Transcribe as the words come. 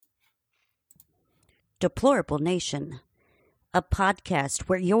Deplorable Nation, a podcast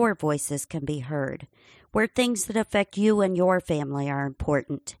where your voices can be heard, where things that affect you and your family are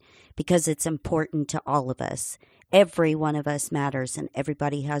important, because it's important to all of us. Every one of us matters, and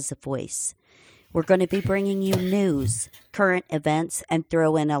everybody has a voice. We're going to be bringing you news, current events, and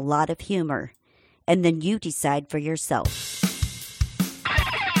throw in a lot of humor. And then you decide for yourself.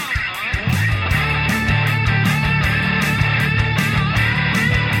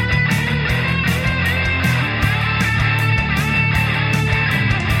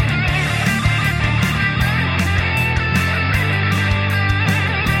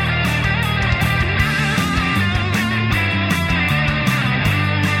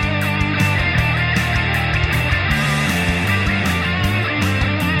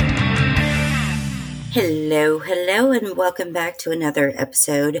 Hello, and welcome back to another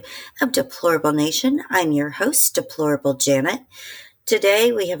episode of Deplorable Nation. I'm your host, Deplorable Janet.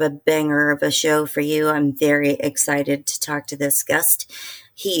 Today, we have a banger of a show for you. I'm very excited to talk to this guest.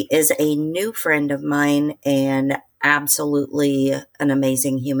 He is a new friend of mine and absolutely an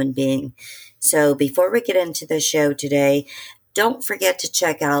amazing human being. So before we get into the show today, don't forget to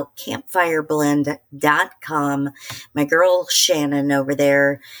check out campfireblend.com. My girl Shannon over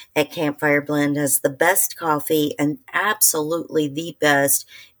there at Campfire Blend has the best coffee and absolutely the best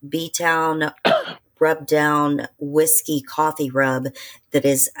B-Town rub down whiskey coffee rub that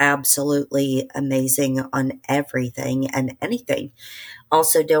is absolutely amazing on everything and anything.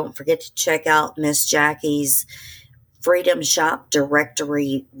 Also, don't forget to check out Miss Jackie's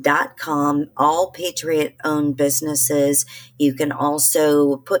freedomshopdirectory.com, all Patriot-owned businesses. You can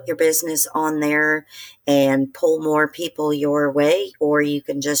also put your business on there and pull more people your way, or you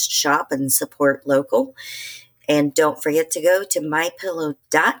can just shop and support local. And don't forget to go to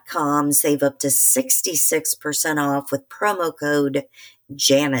mypillow.com, save up to 66% off with promo code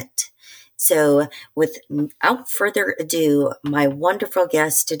JANET. So without further ado, my wonderful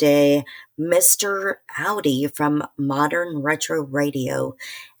guest today, Mr. Audi from Modern Retro Radio.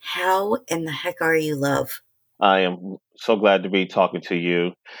 How in the heck are you, love? I am so glad to be talking to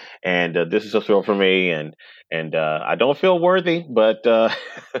you, and this is a thrill for me. And I don't feel worthy, but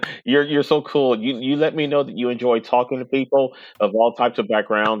you're so cool. You let me know that you enjoy talking to people of all types of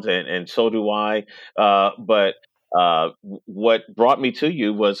backgrounds, and so do I. But what brought me to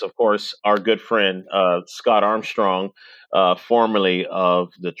you was, of course, our good friend Scott Armstrong, formerly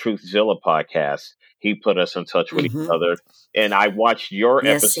of the Truthzilla podcast. He put us in touch with each other, and I watched your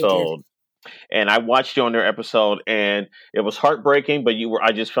episode. And I watched you on their episode, and it was heartbreaking. But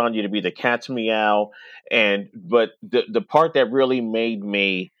I just found you to be the cat's meow. But the part that really made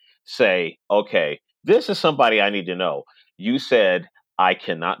me say, okay, this is somebody I need to know. You said, I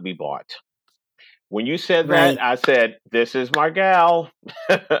cannot be bought. When you said that, I said, this is my gal.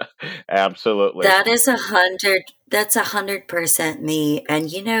 Absolutely. That's 100% me.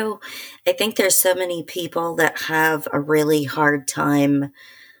 And I think there's so many people that have a really hard time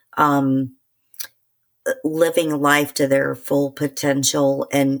living life to their full potential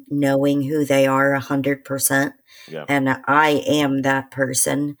and knowing who they are 100%. Yeah. And I am that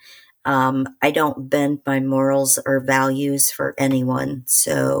person. I don't bend my morals or values for anyone.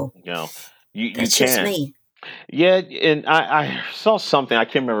 So you that's can. just me. Yeah, and I saw something, I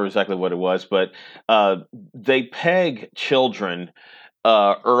can't remember exactly what it was, but they peg children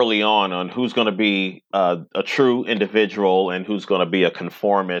early on who's going to be a true individual and who's going to be a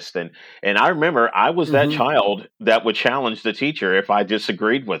conformist. And I remember I was that child that would challenge the teacher if I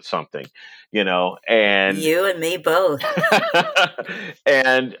disagreed with something, and you and me both.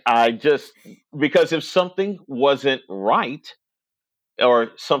 And because if something wasn't right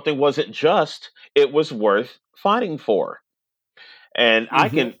or something wasn't just, it was worth fighting for. And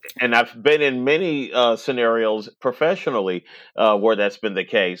I've been in many scenarios professionally where that's been the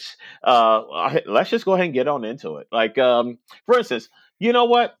case. Let's just go ahead and get on into it. Like, for instance, you know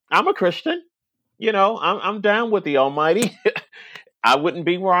what? I'm a Christian. I'm down with the Almighty. I wouldn't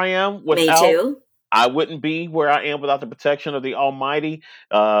be where I am without. Me too. I wouldn't be where I am without the protection of the Almighty,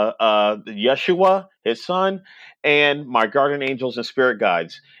 Yeshua, His Son, and my guardian angels and spirit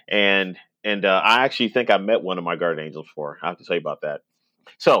guides. And I actually think I met one of my guardian angels before. I have to tell you about that.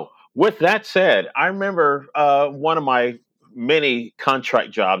 So with that said, I remember one of my many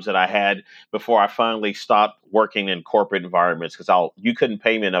contract jobs that I had before I finally stopped working in corporate environments because you couldn't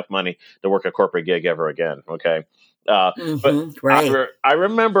pay me enough money to work a corporate gig ever again. Okay. But right. I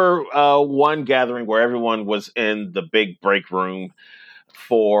remember one gathering where everyone was in the big break room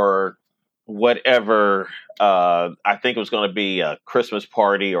for whatever. I think it was going to be a Christmas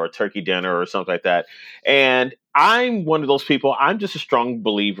party or a turkey dinner or something like that. And I'm one of those people. I'm just a strong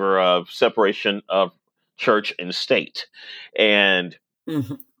believer of separation of church and state, and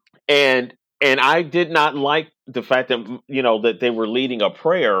Mhm. and and I did not like the fact that that they were leading a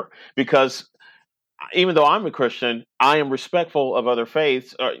prayer, because even though I'm a Christian, I am respectful of other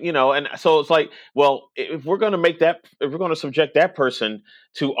faiths, and so it's like, well, if we're going to if we're going to subject that person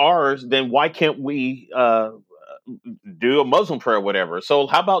to ours, then why can't we do a Muslim prayer or whatever? So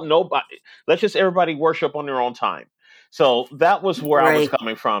how about nobody? Let's just everybody worship on their own time. So that was where I was Right.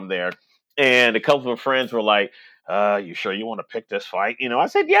 coming from there, and a couple of friends were like, "You sure you want to pick this fight?" I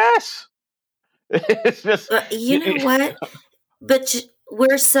said, "Yes." It's just You know what?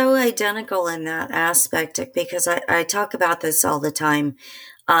 We're so identical in that aspect because I talk about this all the time.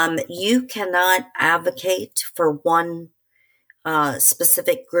 You cannot advocate for one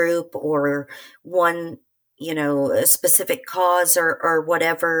specific group or one, a specific cause or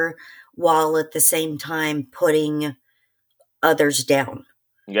whatever, while at the same time putting others down.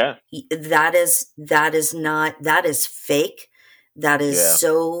 yeah, That is fake. That is yeah,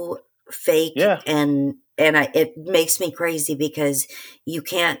 so fake, yeah. and it makes me crazy because you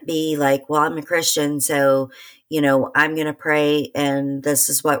can't be like, well, I'm a Christian, so I'm going to pray and this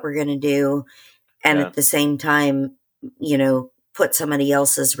is what we're going to do, and Yeah. at the same time, put somebody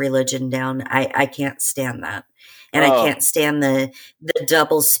else's religion down. I can't stand that. And I Oh, can't stand the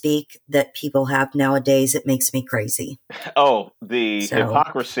double speak that people have nowadays. It makes me crazy. oh, the So,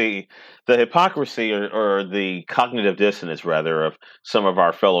 hypocrisy, or the cognitive dissonance, rather, of some of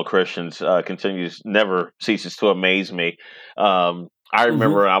our fellow Christians never ceases to amaze me. I mhm.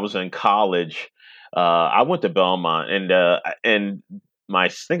 remember I was in college. I went to Belmont, and I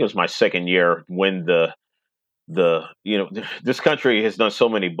think it was my second year when this country has done so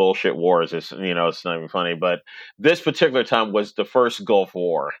many bullshit wars. It's not even funny, but this particular time was the first Gulf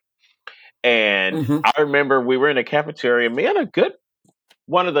War. And Mhm. I remember we were in a cafeteria. Man, a good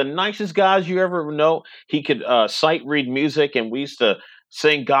one of the nicest guys you ever know. He could sight read music, and we used to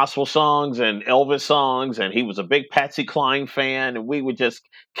sing gospel songs and Elvis songs. And he was a big Patsy Cline fan, and we would just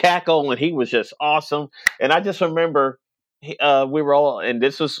cackle. And he was just awesome. And I just remember we were all, and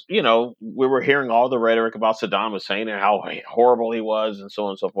this was, we were hearing all the rhetoric about Saddam Hussein and how horrible he was, and so on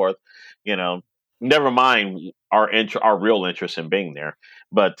and so forth. You know, never mind our real interest in being there,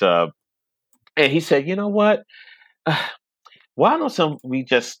 but. And he said, "You know what? Why don't we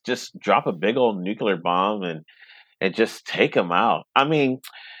just drop a big old nuclear bomb and just take them out? I mean,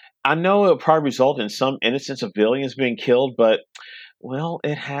 I know it'll probably result in some innocent civilians being killed, but well,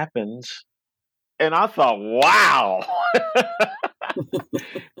 it happens." And I thought, wow,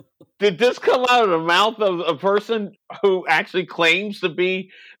 did this come out of the mouth of a person who actually claims to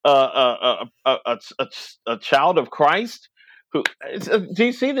be a child of Christ? Do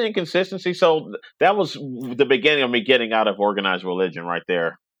you see the inconsistency? So that was the beginning of me getting out of organized religion, right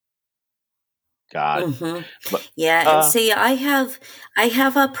there. God, Mhm. but Yeah, and uh, see, I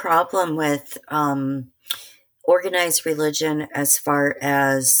have a problem with organized religion as far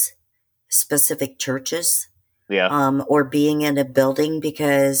as specific churches, yeah, or being in a building,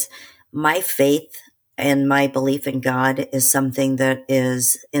 because my faith and my belief in God is something that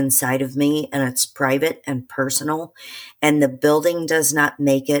is inside of me and it's private and personal, and the building does not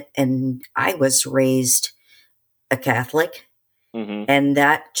make it. And I was raised a Catholic, hmm and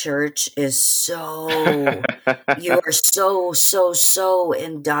that church is you are so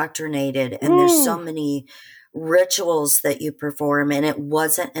indoctrinated, and there's so Woo. many rituals that you perform. And it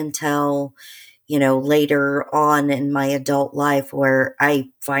wasn't until later on in my adult life where I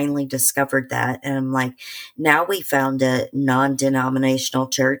finally discovered that. And I'm like, now we found a non-denominational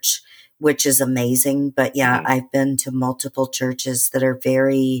church, which is amazing. But yeah, hmm I've been to multiple churches that are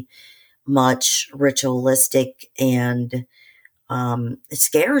very much ritualistic, and it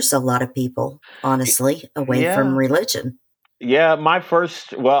scares a lot of people, honestly, away from Yeah, religion. yeah.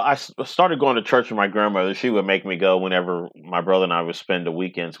 I started going to church with my grandmother. She would make me go whenever my brother and I would spend the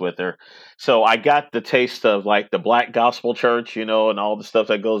weekends with her. So I got the taste of like the black gospel church, and all the stuff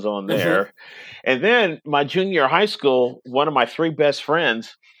that goes on Hmm. there. And then my junior year of high school, one of my three best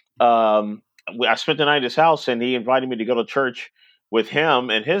friends, um, I spent the night at his house, and he invited me to go to church with him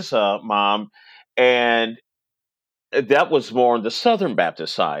and his mom. And that was more on the Southern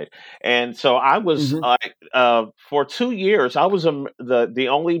Baptist side, and so I was Hmm. for 2 years. I was the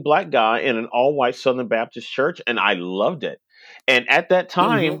only black guy in an all white Southern Baptist church, and I loved it. And at that Hmm.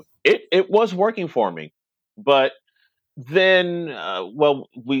 time, it was working for me. But then, well,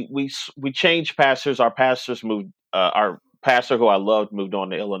 we changed pastors. Our pastors moved. Our pastor, who I loved, moved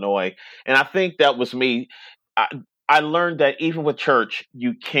on to Illinois, and I think that was me. I, I learned that even with church,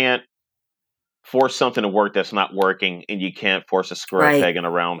 you can't force something to work that's not working, and you can't force a square Right. peg in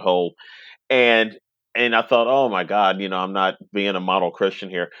a round hole. And and I thought, oh my God, I'm not being a model Christian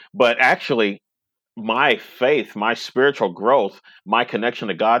here. But actually, my faith, my spiritual growth, my connection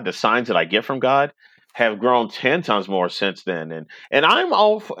to God, the signs that I get from God have grown 10 times more since then. And I'm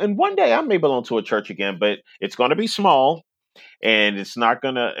all, and one day I may belong to a church again, but it's going to be small, and it's not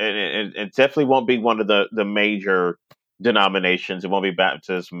going to, and it definitely won't be one of the major denominations. It won't be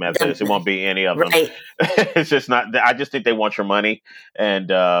Baptist, Methodist. It The, won't be any of them. right. It's just not, I just think they want your money.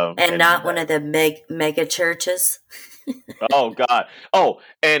 And And not one of the mega churches. oh God. Oh,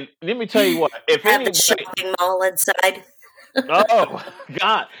 and let me tell you what, if Have a anybody, shopping mall inside. oh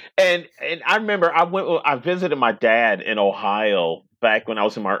God. And I remember I visited my dad in Ohio back when I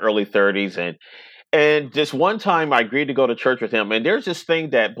was in my early 30s, and just one time I agreed to go to church with him, and there's this thing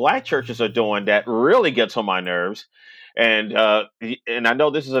that black churches are doing that really gets on my nerves. And I know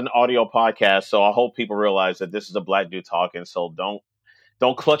this is an audio podcast, so I hope people realize that this is a black dude talking, so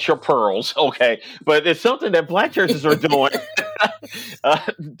don't clutch your pearls, okay? But it's something that black churches are doing. uh,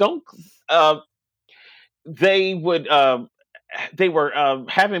 don't uh, they would they were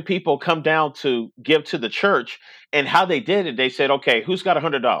having people come down to give to the church, and how they did it, they said, okay, who's got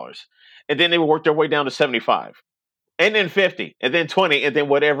 $100, and then they would work their way down to 75, and then 50, and then 20, and then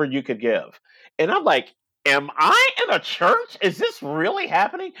whatever you could give. And I'm like, am I in a church? Is this really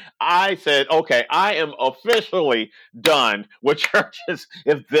happening? I said, okay, I am officially done with churches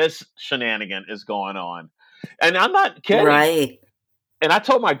if this shenanigan is going on. And I'm not kidding. Right. And I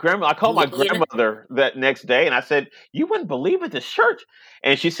told my grandma, I called my You know, grandmother that next day, and I said, "You wouldn't believe it, this church."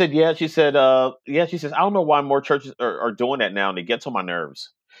 And she said, "Yeah." She said, "Yeah." She says, "I don't know why more churches are doing that now, and it gets on my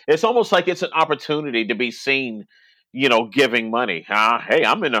nerves. It's almost like it's an opportunity to be seen, giving money. Hey,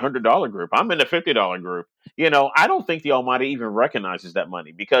 I'm in the $100 group. I'm in the $50 group. I don't think the Almighty even recognizes that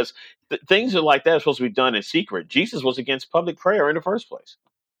money, because things are like that are supposed to be done in secret. Jesus was against public prayer in the first place.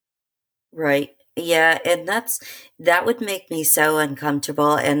 right. Yeah, and that would make me so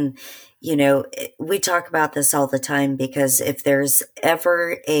uncomfortable. And we talk about this all the time, because if there's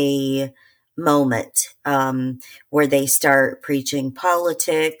ever a moment where they start preaching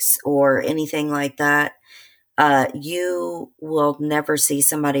politics or anything like that, you will never see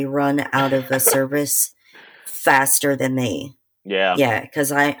somebody run out of a service faster than me. Yeah. Yeah,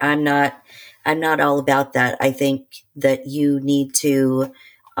 because I'm not all about that. I think that you need to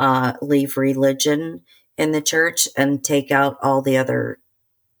leave religion in the church and take out all the other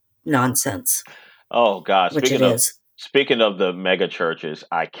nonsense, Oh God. which it Speaking of is. speaking of the mega churches,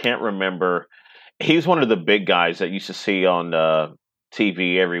 I can't remember. He's one of the big guys that used to see on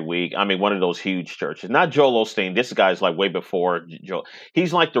TV every week. I mean, one of those huge churches. Not Joel Osteen. This guy's like way before Joel.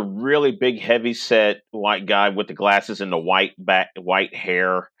 He's like the really big, heavy set white guy with the glasses and the white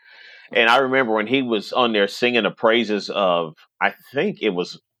hair. And I remember when he was on there singing the praises of, I think it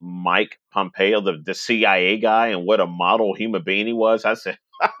was Mike Pompeo, the CIA guy, and what a model human being he was. I said,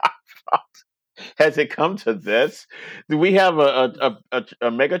 has it come to this? Do we have a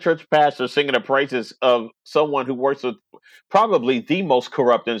mega church pastor singing the praises of someone who works with probably the most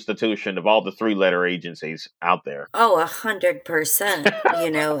corrupt institution of all the three-letter agencies out there? Oh,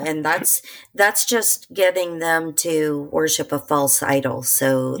 100%. And that's just getting them to worship a false idol,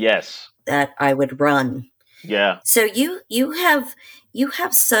 so Yes. that I would run. Yeah. So you have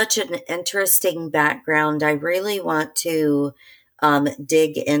such an interesting background. I really want to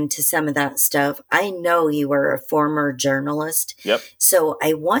dig into some of that stuff. I know you were a former journalist, Yep. so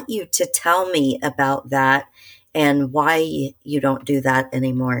I want you to tell me about that and why you don't do that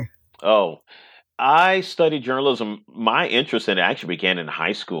anymore. Oh, I studied journalism. My interest in it actually began in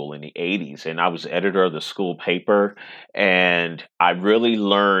high school in the 80s, and I was editor of the school paper, and I really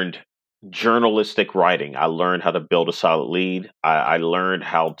learned journalistic writing. I learned how to build a solid lead. I learned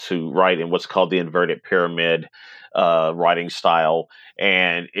how to write in what's called the inverted pyramid writing style.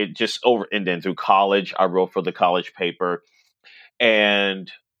 And it just and then through college, I wrote for the college paper.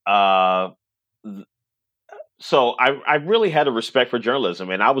 And uh, so I really had a respect for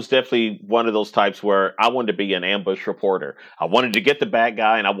journalism, and I was definitely one of those types where I wanted to be an ambush reporter. I wanted to get the bad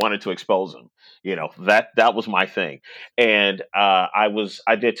guy, and I wanted to expose him. That was my thing. And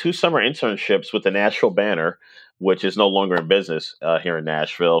I did 2 summer internships with the Nashville Banner, which is no longer in business here in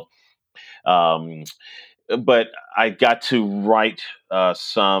Nashville. Um, but I got to write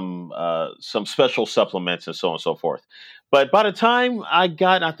some special supplements and so on and so forth. But by the time I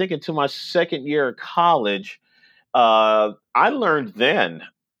think, into my second year of college, I learned then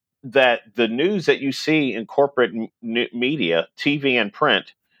that the news that you see in corporate media, TV and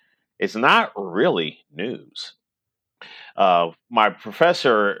print, is not really news. My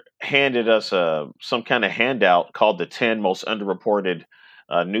professor handed us some kind of handout called the 10 most underreported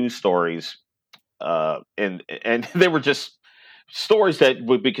news stories and they were just stories that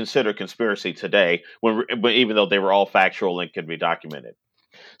would be considered conspiracy today, when even though they were all factual and could be documented.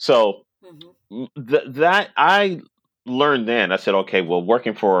 So Hmm. that I learned then. I said, okay, well,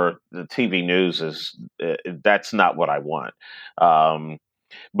 working for the TV news is that's not what I want. Um,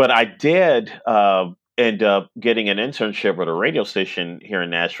 but I did end up getting an internship with a radio station here in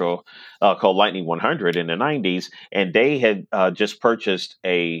Nashville called Lightning 100 in the 90s, and they had just purchased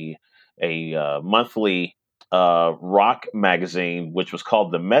a monthly rock magazine, which was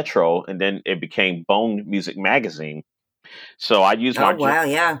called the Metro, and then it became Bone Music Magazine. So I used Oh my wow,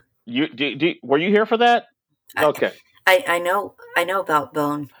 yeah. were you here for that? I, Okay, I know about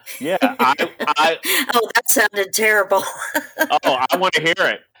Bone. yeah, I Oh, that sounded terrible. oh, I want to hear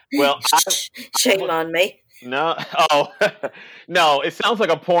it. Well, Shame on me. no, oh, no. It sounds like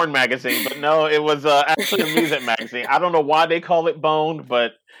a porn magazine, but no, it was actually a music magazine. I don't know why they call it Bone,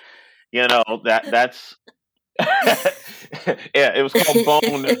 but that's yeah. It was called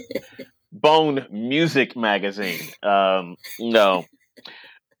Bone Music Magazine. No,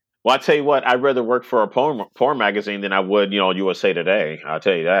 well, I tell you what, I'd rather work for a porn magazine than I would, USA Today. I'll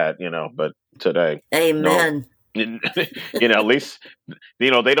tell you that, but today, no. Amen. At least they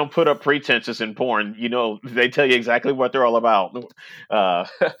don't put up pretenses in porn. They tell you exactly what they're all about. Uh,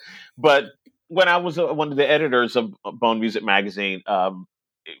 but when I was one of the editors of Bone Music Magazine,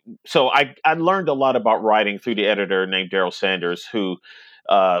 so I learned a lot about writing through the editor named Daryl Sanders, who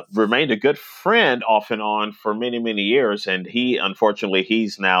remained a good friend off and on for many, many years. And unfortunately,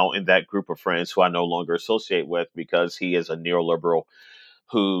 he's now in that group of friends who I no longer associate with, because he is a neoliberal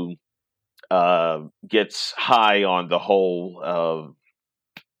who gets high on the whole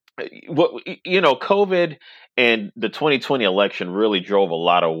COVID and the 2020 election really drove a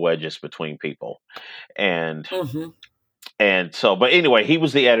lot of wedges between people, and Hmm. so, but anyway, he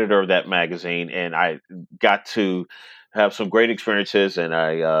was the editor of that magazine, and I got to have some great experiences, and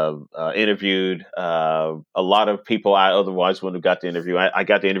I interviewed a lot of people I otherwise wouldn't have got to interview. I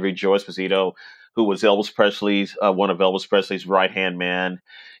got to interview Joe Esposito, who was Elvis Presley's one of Elvis Presley's right hand man.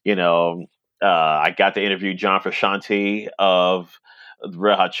 You know, I got to interview John Frusciante of the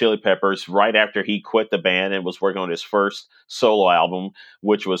Red Hot Chili Peppers right after he quit the band and was working on his first solo album,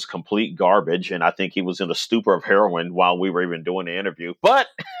 which was complete garbage. And I think he was in a stupor of heroin while we were even doing the interview. But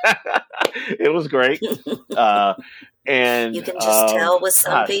it was great. Uh, You and can just tell with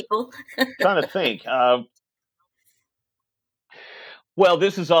some gosh, people. trying to think. Well,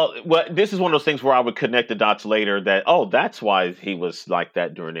 this is all. Well, this is one of those things where I would connect the dots later. That, oh, that's why he was like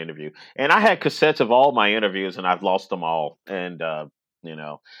that during the interview. And I had cassettes of all my interviews, and I've lost them all. And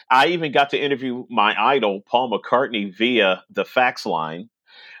I even got to interview my idol Paul McCartney via the fax line.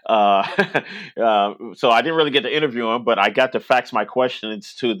 Uh, so I didn't really get to interview him, but I got to fax my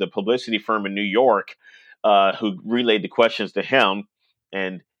questions to the publicity firm in New York, who relayed the questions to him,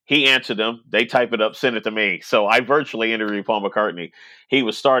 and he answered them. They type it up, send it to me. So I virtually interviewed Paul McCartney. He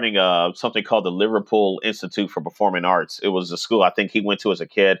was starting something called the Liverpool Institute for Performing Arts. It was a school I think he went to as a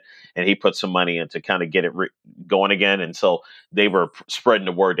kid, and he put some money in to kind of get it going again. And so they were spreading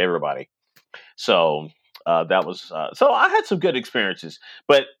the word to everybody. So that was so I had some good experiences,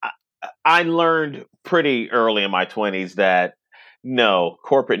 but I learned pretty early in my 20s that no,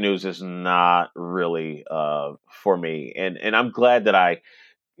 corporate news is not really for me, and I'm glad that I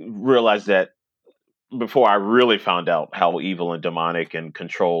realized that before I really found out how evil and demonic and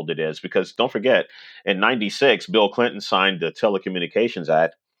controlled it is. Because don't forget, in '96, Bill Clinton signed the Telecommunications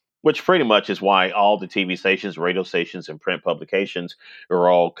Act, which pretty much is why all the TV stations, radio stations, and print publications are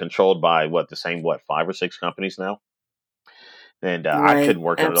all controlled by the same, five or six companies now. And I Right. couldn't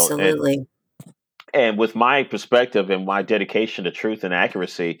work on it all. Absolutely. And with my perspective and my dedication to truth and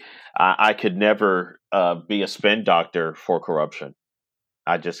accuracy, I could never be a spin doctor for corruption.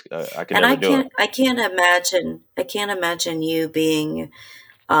 I could And never do it. I can't imagine you being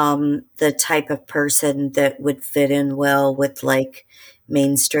the type of person that would fit in well with like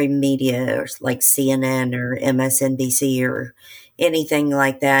mainstream media or like CNN or MSNBC or anything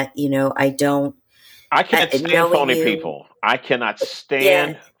like that. I don't, I can't stand knowing phony you, people. I cannot yeah,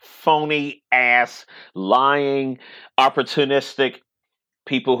 stand phony ass, lying, opportunistic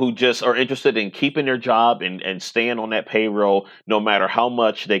people who just are interested in keeping their job and staying on that payroll no matter how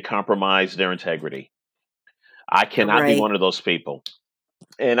much they compromise their integrity. I cannot be right. one of those people.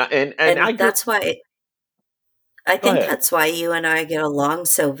 And I And grew. I Go think ahead. that's why you and I get along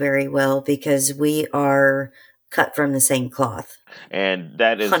so very well because we are cut from the same cloth. And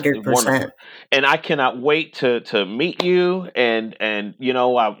that is wonderful. 100%. And I cannot wait to meet you. And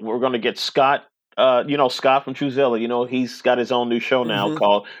we're going to get Scott Scott from Truzilla, he's got his own new show now Hmm.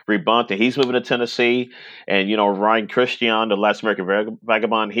 called Rebunked, and he's moving to Tennessee. And, Ryan Christian, the Last American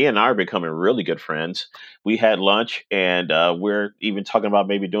Vagabond, he and I are becoming really good friends. We had lunch, and we're even talking about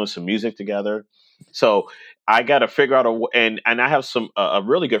maybe doing some music together. So I got to figure out and I have a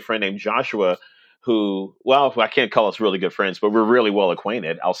really good friend named Joshua who, well, I can't call us really good friends, but we're really well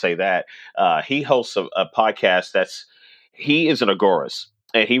acquainted. I'll say that. He hosts a podcast he is an agorist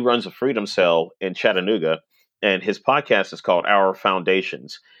and he runs a Freedom Cell in Chattanooga, and his podcast is called Our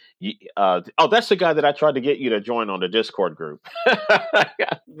Foundations. That's the guy that I tried to get you to join on the Discord group.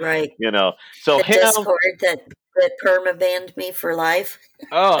 Right. So The him, Discord that perma banned me for life.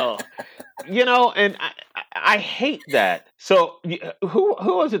 oh, and I hate that. So who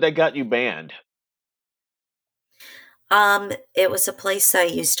was it that got you banned? It was a place I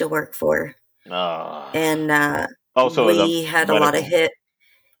used to work for, Uh, and so it was a we had a lot of medical. hit.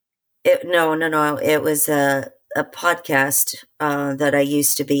 No. It was a podcast that I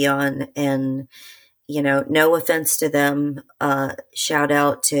used to be on, and no offense to them. Shout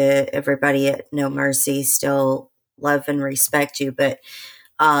out to everybody at No Mercy. Still love and respect you, but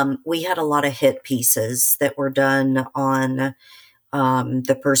we had a lot of hit pieces that were done on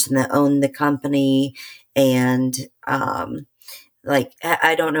the person that owned the company, and like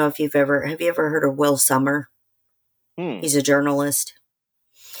I don't know if have you ever heard of Will Summer? Hmm, He's a journalist.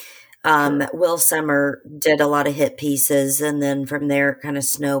 sure. Will Summer did a lot of hit pieces, and then from there it kind of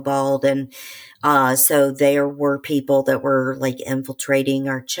snowballed. And so there were people that were like infiltrating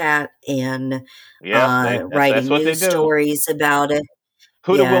our chat and Yep, that's writing what they news do. stories about it.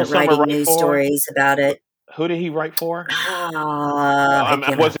 Who did Yeah, Will Summer writing write news for? stories about it. Who did he write for? I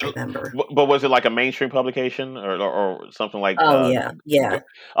Was cannot it, remember. but was it like a mainstream publication or something like? Oh, yeah, yeah,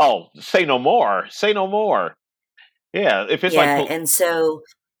 Oh, say no more. Say no more. Yeah, if it's like, yeah. And so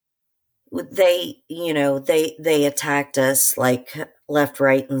they attacked us like left,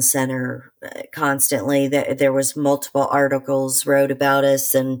 right, and center constantly. There was multiple articles wrote about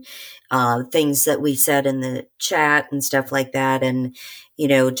us, and things that we said in the chat and stuff like that. And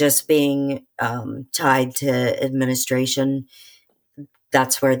just being tied to administration,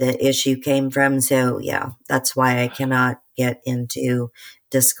 that's where the issue came from. So yeah, that's why I cannot get into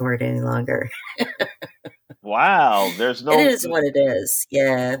Discord any longer. wow, there's It no. is what it is.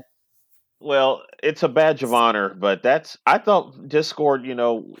 Yeah. Well, it's a badge of honor, but I thought Discord,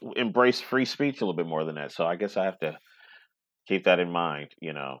 embraced free speech a little bit more than that. So I guess I have to keep that in mind.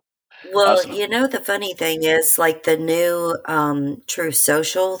 Well, So, the funny thing is, like the new True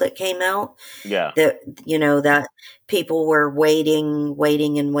Social that came out, yeah, that that people were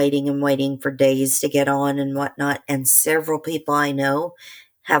waiting and waiting and waiting for days to get on and whatnot, and several people I know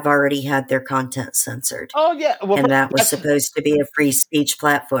have already had their content censored, oh yeah. Well, and that was that's supposed to be a free speech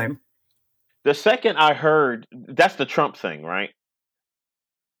platform. the second I heard. That's the Trump thing, right?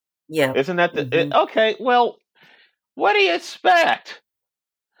 Yeah. Isn't that Hmm. okay? Well, what do you expect?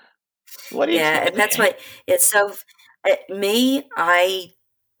 What do you Yeah, expect? and that's why it's so. Me, I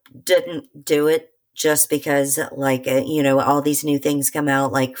didn't do it just because like all these new things come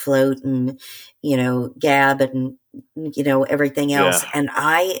out like Float and Gab and everything else, Yeah, and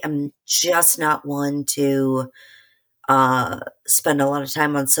I am just not one to spend a lot of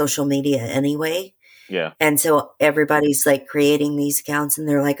time on social media anyway. yeah. And so everybody's like creating these accounts and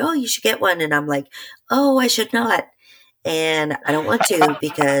they're like, oh, you should get one, and I'm like, oh, I should not, and I don't want to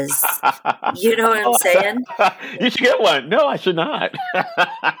because you know what I'm Oh, saying. you should get one. No, I should not.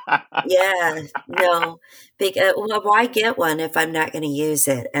 Yeah, no, because well, why get one if I'm not going to use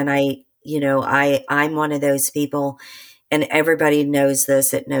it? And I'm one of those people, and everybody knows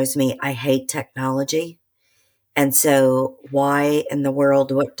this. It knows me. I hate technology, and so why in the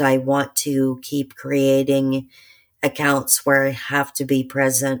world would I want to keep creating accounts where I have to be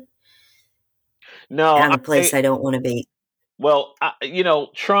present No, at a place I don't want to be? well,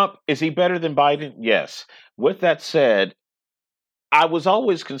 Trump, is he better than Biden? Yes. With that said, I was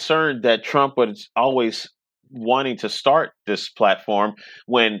always concerned that Trump was always wanting to start this platform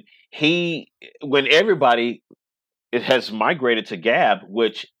when when everybody it has migrated to Gab,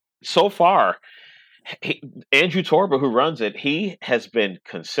 which so far, he, Andrew Torba, who runs it, he has been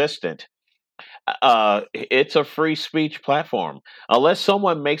consistent. It's a free speech platform. Unless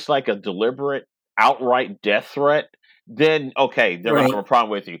someone makes like a deliberate, outright death threat, then okay, they're gonna have Right. a problem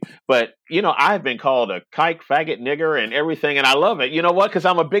with you. But I've been called a kike, faggot, nigger, and everything, and I love it. You know what? Because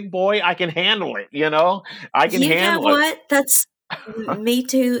I'm a big boy, I can handle it. I can You know handle it. what? That's me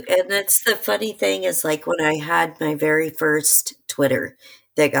too. And that's the funny thing is like when I had my very first Twitter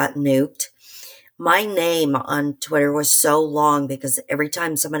that got nuked, my name on Twitter was so long because every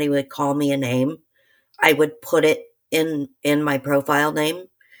time somebody would call me a name, I would put it in my profile name,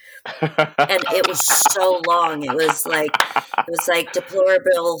 and it was so long. It was like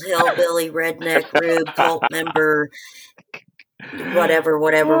deplorable hillbilly redneck rube cult member, whatever,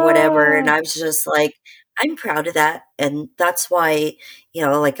 whatever, whatever. And Oh. I was just like, I'm proud of that. And that's why,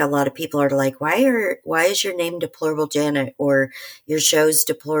 like a lot of people are like, why is your name Deplorable Janet or your show's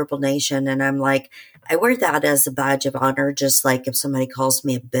Deplorable Nation? And I'm like, I wear that as a badge of honor, just like if somebody calls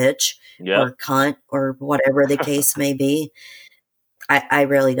me a bitch or Yep. a cunt or whatever the case may be. I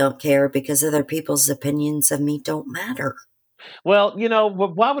really don't care because other people's opinions of me don't matter. Well,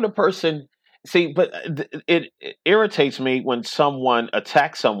 why would a person see? But it irritates me when someone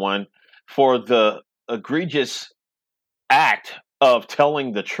attacks someone for the egregious act of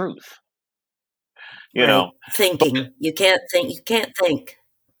telling the truth. You Right. know, but Thinking. You can't think. You can't think.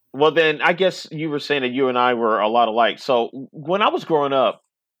 well, then I guess you were saying that you and I were a lot alike. So when I was growing up,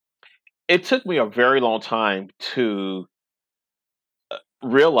 it took me a very long time to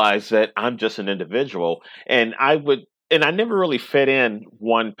realize that I'm just an individual, and I never really fit in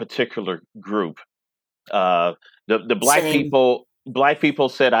one particular group. Uh, the Same. black people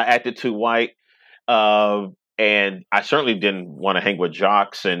said I acted too white, uh, and I certainly didn't want to hang with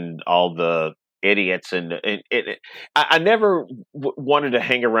jocks and all the idiots. I never wanted to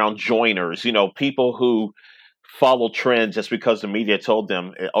hang around joiners. People who follow trends just because the media told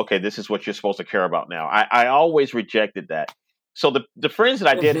them, okay, this is what you're supposed to care about now. I always rejected that. So the friends that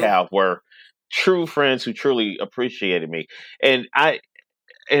I did Hmm. have were true friends who truly appreciated me, and I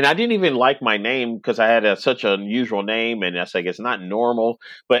didn't even like my name because I had such an unusual name, and I was like, it's not normal.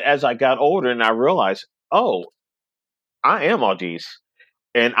 But as I got older, and I realized, oh, I am all these,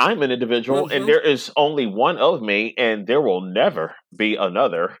 and I'm an individual, and Hmm. there is only one of me, and there will never be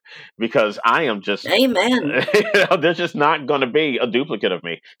another because I am just. Amen. There's just not going to be a duplicate of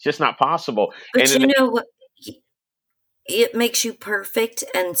me. It's just not possible. And But you know what? It makes you perfect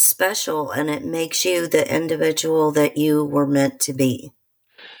and special, and it makes you the individual that you were meant to be.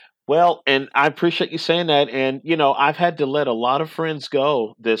 well, and I appreciate you saying that. And I've had to let a lot of friends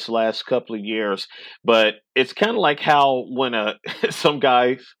go this last couple of years, but it's kind of like how when some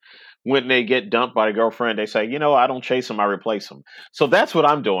guys when they get dumped by a girlfriend, they say, I don't chase them, I replace them. So that's what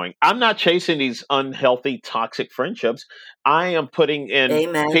I'm doing. I'm not chasing these unhealthy, toxic friendships. I am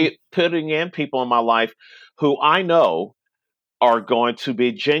Amen. putting in people in my life who I know are going to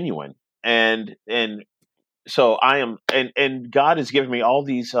be genuine, and so I am, and God has given me all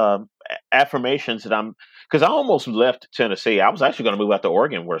these affirmations that I'm, because I almost left Tennessee. I was actually going to move out to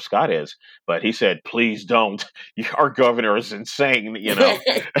Oregon where Scott is, but he said, please don't. Our governor is insane. Yes,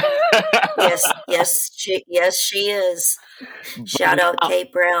 she is. But Shout out now,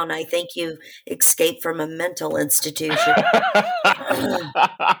 Kate Brown. I think you escaped from a mental institution.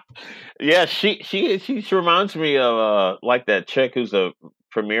 yeah, she reminds me of like that chick who's a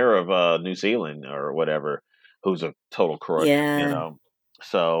premier of New Zealand or whatever, who's a total crook. Yeah.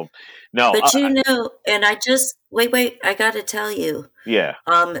 So no, But and I just wait, I got to tell you, yeah,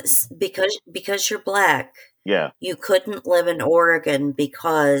 because you're black, yeah. you couldn't live in Oregon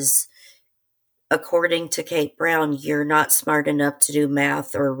because according to Kate Brown, you're not smart enough to do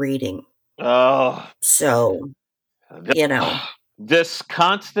math or reading. Oh, So, th- you know, this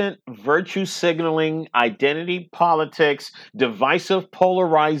constant virtue signaling, identity politics, divisive,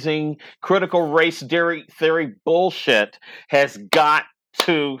 polarizing, critical race theory bullshit has got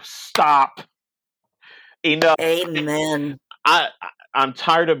to stop. Enough. amen. I I'm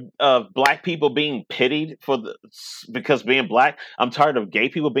tired of black people being pitied because being black. I'm tired of gay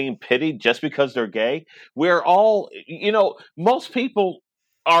people being pitied just because they're gay. We're all, most people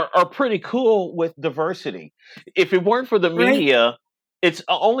are pretty cool with diversity. If it weren't for the Right, media, it's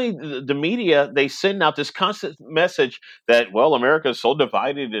only the media. They send out this constant message that, well, America is so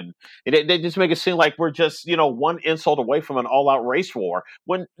divided, and they just make it seem like we're just one insult away from an all-out race war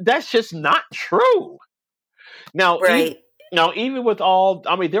when that's just not true. Now, even right. now, even with all,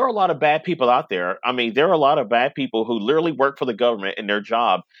 I mean, there are a lot of bad people out there. I mean, there are a lot of bad people who literally work for the government, and their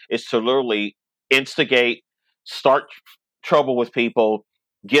job is to literally instigate, start trouble with people,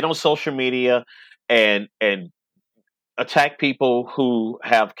 get on social media, and attack people who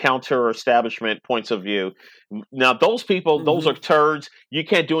have counter establishment points of view. Now, those people, those are Hmm. turds. You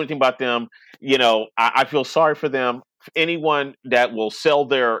can't do anything about them. I feel sorry for them. Anyone that will sell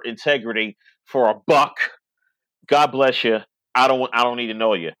their integrity for a buck, God bless you. I don't need to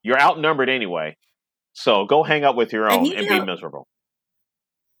know you. You're outnumbered anyway. So go hang out with your And own and be miserable.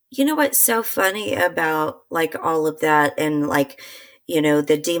 you know what's so funny about like all of that and like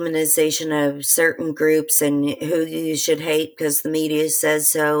the demonization of certain groups and who you should hate because the media says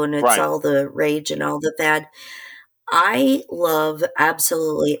so, and it's Right. all the rage and all the fad. I love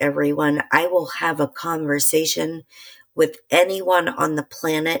absolutely everyone. I will have a conversation with anyone on the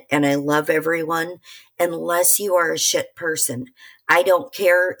planet, and I love everyone unless you are a shit person. I don't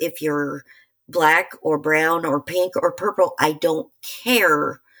care if you're black or brown or pink or purple. I don't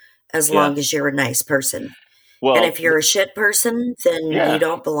care as Yeah. long as you're a nice person. And Well, if you're a shit person, then you yeah.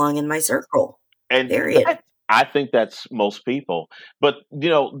 don't belong in my circle. And Period. that, I think that's most people. But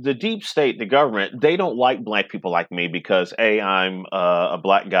the deep state, the government, they don't like black people like me because I'm a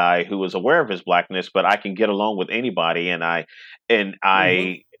black guy who is aware of his blackness, but I can get along with anybody, and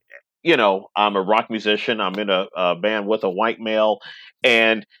Hmm. I'm a rock musician. I'm in a band with a white male,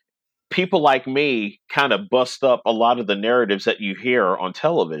 and people like me kind of bust up a lot of the narratives that you hear on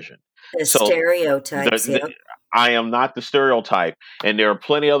television. The So stereotypes, the, yep. I am not the stereotype, and there are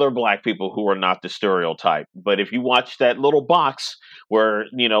plenty other black people who are not the stereotype. But if you watch that little box where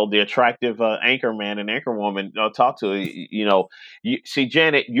the attractive anchor man and anchor woman talk to you see,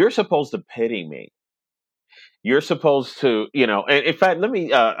 Janet, you're supposed to pity me. You're supposed to, and in fact,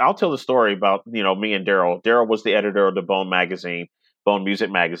 I'll tell the story about, me and Daryl. Daryl was the editor of the Bone magazine, Bone Music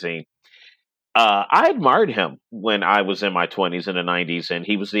magazine. I admired him when I was in my 20s in the 90s, and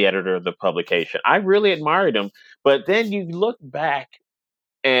he was the editor of the publication. I really admired him. But then you look back,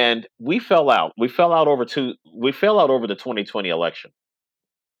 and we fell out. We fell out over the 2020 election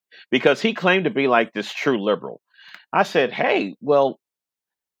because he claimed to be like this true liberal. I said, "Hey, well,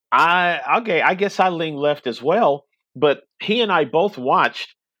 I guess I lean left as well." But he and I both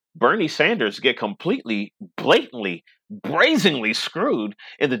watched Bernie Sanders get completely, blatantly, brazenly screwed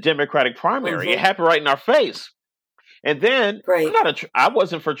in the Democratic primary. It Hmm. happened right in our face. And then Right. I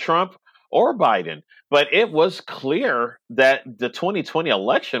wasn't for Trump or Biden, but it was clear that the 2020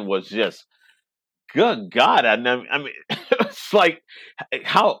 election was just good God. I mean, it's like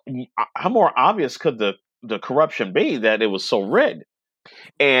how how more obvious could the corruption be that it was so rigged?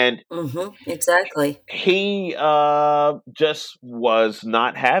 And Exactly. he just was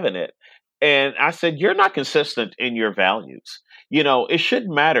not having it. And I said, "You're not consistent in your values. It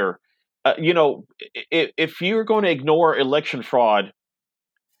shouldn't matter. If you're going to ignore election fraud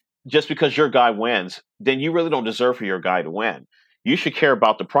just because your guy wins, then you really don't deserve for your guy to win. You should care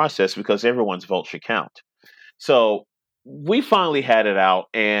about the process because everyone's vote should count." So we finally had it out.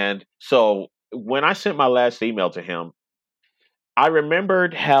 And so when I sent my last email to him, I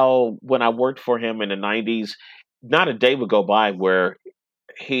remembered how when I worked for him in the 90s, not a day would go by where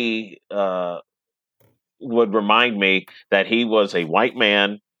he would remind me that he was a white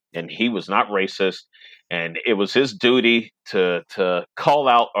man and he was not racist, and it was his duty to call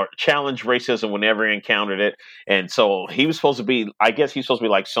out or challenge racism whenever he encountered it. And so he was supposed to be, I guess he's supposed to be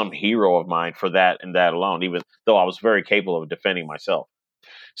like some hero of mine for that and that alone, even though I was very capable of defending myself.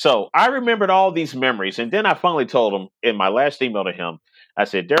 So I remembered all these memories, and then I finally told him in my last email to him, I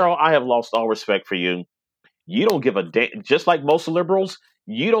said, "Daryl, I have lost all respect for you. You don't give a damn. Just like most liberals,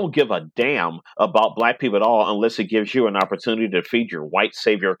 you don't give a damn about black people at all unless it gives you an opportunity to feed your white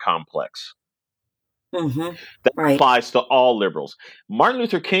savior complex." Hmm. That Right. applies to all liberals. Martin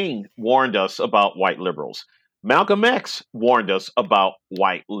Luther King warned us about white liberals. Malcolm X warned us about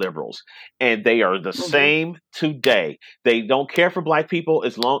white liberals, and they are the Hmm. same today. They don't care for black people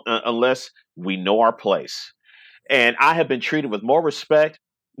unless we know our place. And I have been treated with more respect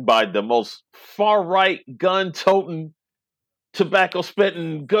by the most far right, gun toting, tobacco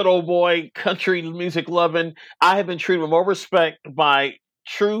spitting, good old boy, country music loving. I have been treated with more respect by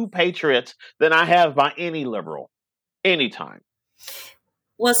true patriots than I have by any liberal, anytime.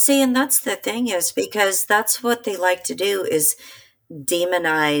 Well, see, and that's the thing is because that's what they like to do is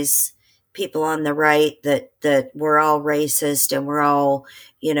demonize people on the right that we're all racist and we're all,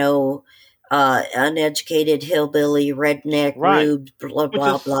 you know, uneducated hillbilly, redneck, Right. rube, blah Which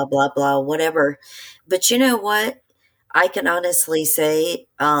blah is, blah blah blah, whatever. But you know what? I can honestly say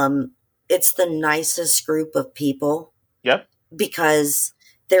it's the nicest group of people yep. because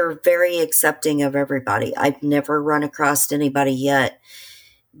they're very accepting of everybody. I've never run across anybody yet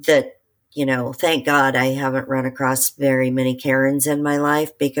that, thank God I haven't run across very many Karens in my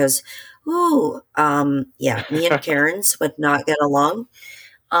life because, ooh, yeah, me and Karens would not get along.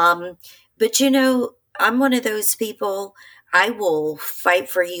 Um, but I'm one of those people, I will fight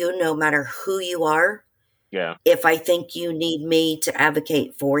for you no matter who you are. Yeah. If I think you need me to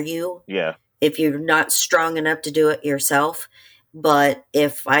advocate for you, Yeah. if you're not strong enough to do it yourself. But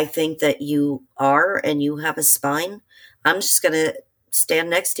if I think that you are and you have a spine, I'm just going to stand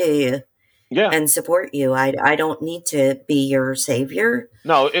next to you Yeah. and support you. I don't need to be your savior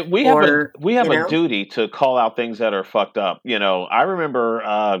No, or, we have a duty to call out things that are fucked up. I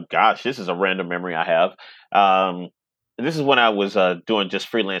remember, gosh, this is a random memory I have. This is when I was doing just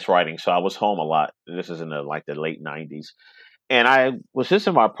freelance writing, so I was home a lot. This is in the late '90s, and I was just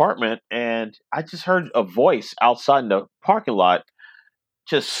in my apartment, and I just heard a voice outside in the parking lot,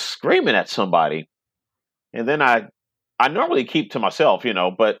 just screaming at somebody. And then I normally keep to myself,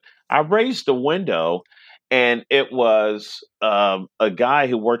 but I raised the window, and it was a guy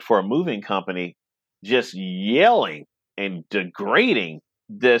who worked for a moving company just yelling and degrading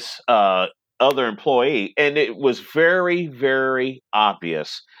this other employee. And it was very, very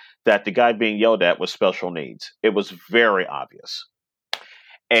obvious that the guy being yelled at was special needs. It was very obvious.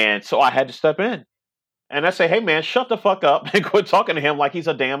 And so I had to step in and I say, hey, man, shut the fuck up and quit talking to him like he's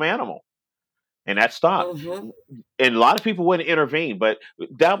a damn animal. And that stopped. Mm-hmm. And a lot of people wouldn't intervene, but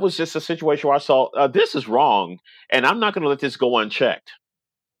that was just a situation where I saw this is wrong, and I'm not going to let this go unchecked.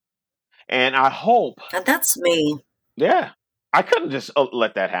 And I hope, And that's me. yeah, I couldn't just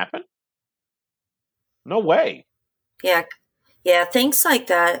let that happen. No way. Yeah. Yeah, things like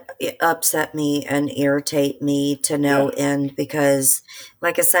that upset me and irritate me to no Yeah, end because,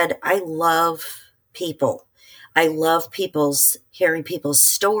 like I said, I love people. I love hearing people's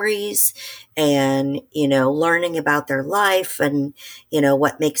stories and, learning about their life and,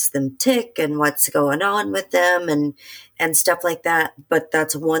 what makes them tick and what's going on with them and stuff like that. But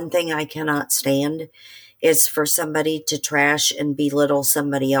that's one thing I cannot stand is for somebody to trash and belittle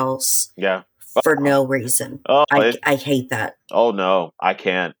somebody else yeah. for no reason. Oh, I hate that. oh no, I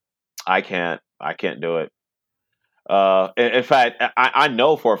can't. I can't do it. In fact, I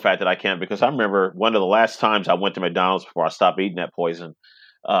know for a fact that I can't because I remember one of the last times I went to McDonald's before I stopped eating that poison.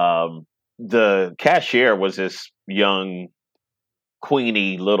 The cashier was this young,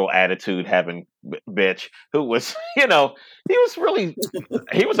 queenie, little attitude having bitch who was, he was really,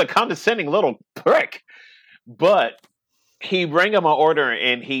 he was a condescending little prick. But he rang up my order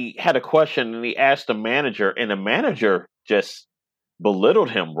and he had a question and he asked the manager, and the manager just belittled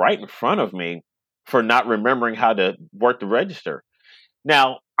him right in front of me for not remembering how to work the register.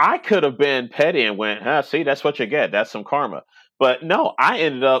 Now, I could have been petty and went, see, that's what you get. That's some karma. But no,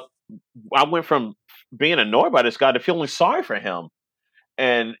 I went from being annoyed by this guy to feeling sorry for him.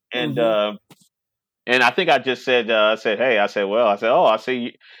 And, and, Hmm. uh, and I think I just said, hey, oh, I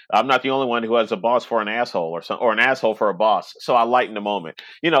see. I'm not the only one who has a boss for an asshole or or an asshole for a boss. So I lighten the moment,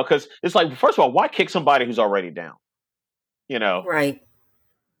 because it's like, first of all, why kick somebody who's already down? You know, Right.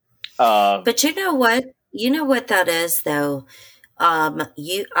 uh, But you know what? You know what that is though?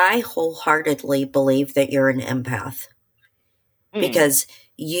 I wholeheartedly believe that you're an empath mm, because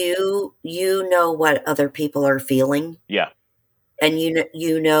you know what other people are feeling yeah. and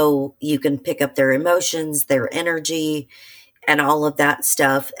you can pick up their emotions, their energy and all of that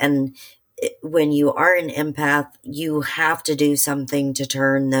stuff and when you are an empath, you have to do something to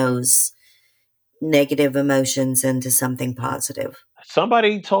turn those negative emotions into something positive.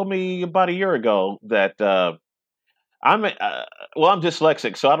 Somebody told me about a year ago that I'm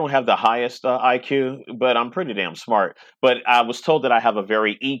dyslexic, so I don't have the highest IQ, but I'm pretty damn smart. But I was told that I have a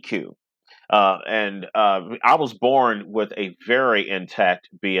very EQ. And I was born with a very intact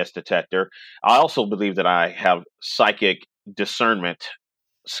BS detector. I also believe that I have psychic discernment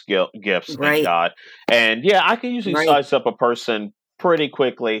gifts, thank Right. God. And yeah, I can usually Right. size up a person pretty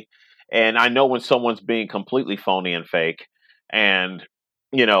quickly, and I know when someone's being completely phony and fake. And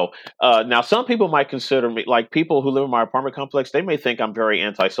you know, now some people might consider me like people who live in my apartment complex. They may think I'm very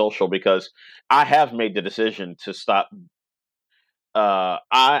antisocial because I have made the decision to stop.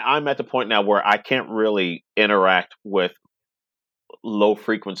 I'm at the point now where I can't really interact with low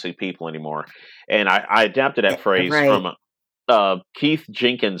frequency people anymore, and I adapted that phrase Right. from Keith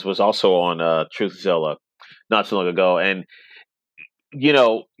Jenkins was also on Truthzilla not too long ago, and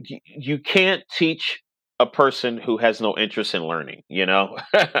you can't teach a person who has no interest in learning. Mhm.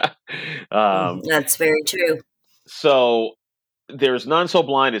 um, That's very true. so there's none so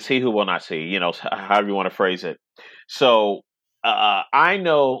blind as he who will not see. However you want to phrase it. So I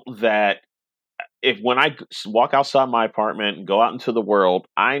know that if when I walk outside my apartment and go out into the world,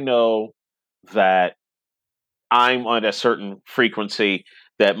 I know that I'm on a certain frequency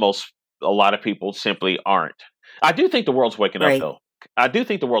that a lot of people simply aren't. I do think the world's waking up, Right. though. I do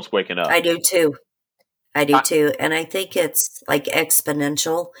think the world's waking up. I do too. I do I, too. And I think it's like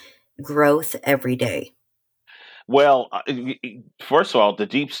exponential growth every day. well, first of all, the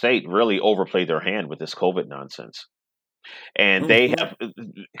deep state really overplayed their hand with this COVID nonsense. And they Hmm. have,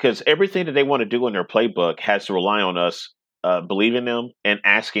 because everything that they want to do in their playbook has to rely on us believing them and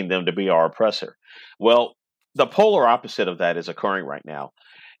asking them to be our oppressor. Well, the polar opposite of that is occurring right now.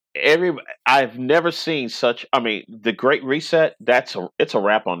 Every I've never seen such. I mean, the Great Reset. It's a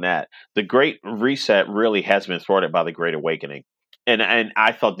wrap on that. The Great Reset really has been thwarted by the Great Awakening, and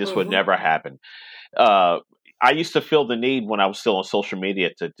I thought this would Mm-hmm. never happen. Uh, I used to feel the need when I was still on social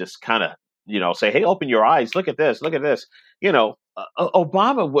media to just kind of say, "Hey, open your eyes. Look at this. Look at this."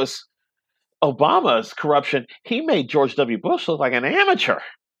 Obama's corruption. He made George W. Bush look like an amateur,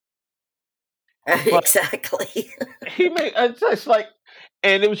 but Exactly. he made it's like,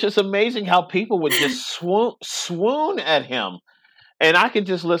 and it was just amazing how people would just swoon at him. And I can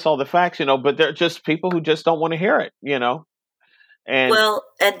just list all the facts, but they're just people who just don't want to hear it. And Well,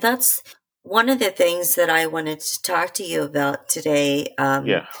 and that's one of the things that I wanted to talk to you about today,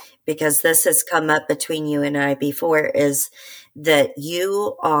 yeah, because this has come up between you and I before, is that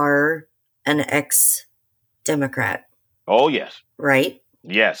you are an ex Democrat, oh yes, right?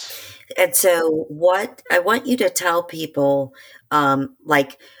 yes. And so, what I want you to tell people,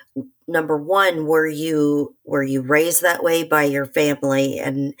 like, number one, were you raised that way by your family,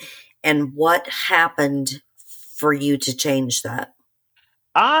 and what happened for you to change that?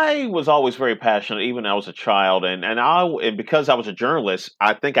 I was always very passionate, even when I was a child, and because I was a journalist,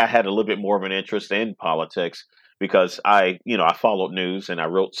 I think I had a little bit more of an interest in politics because I followed news and I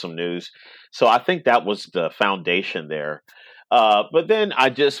wrote some news, so I think that was the foundation there. But then I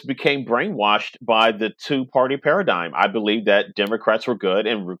just became brainwashed by the two party paradigm. I believed that Democrats were good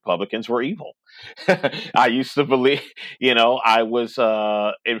and Republicans were evil. I used to believe, I was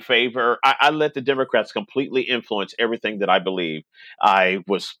in favor. I let the Democrats completely influence everything that I believed. I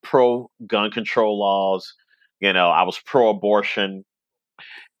was pro gun control laws. I was pro abortion.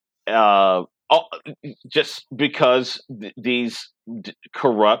 Uh, oh, just because these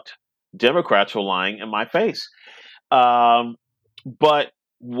corrupt Democrats were lying in my face. Um, but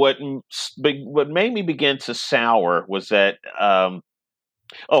what made me begin to sour was that.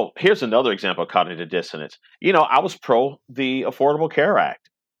 Oh, here's another example of cognitive dissonance. I was pro the Affordable Care Act,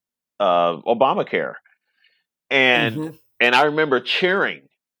 Obamacare, and Mm-hmm. and I remember cheering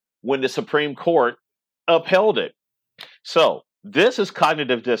when the Supreme Court upheld it. So this is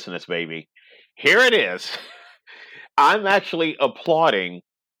cognitive dissonance, baby. Here it is. I'm actually applauding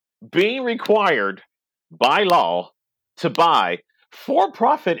being required by law to buy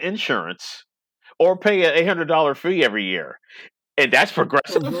for-profit insurance or pay an $800 fee every year, and that's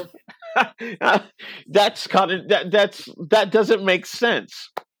progressive. Mm-hmm. That's kind of that doesn't make sense.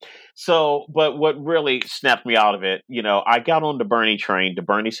 So, but what really snapped me out of it, I got on the Bernie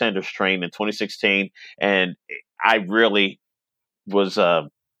Sanders train in 2016, and I really was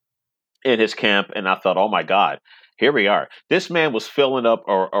in his camp, and I thought, oh my God, here we are. This man was filling up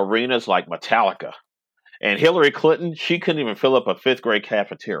arenas like Metallica, and Hillary Clinton, she couldn't even fill up a fifth grade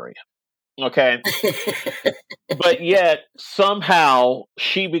cafeteria. Okay. But yet somehow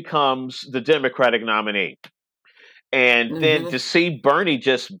she becomes the Democratic nominee. And then Mm-hmm. to see Bernie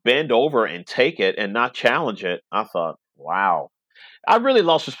just bend over and take it and not challenge it, I thought, wow. I really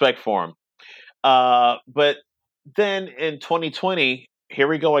lost respect for him. But then in 2020, here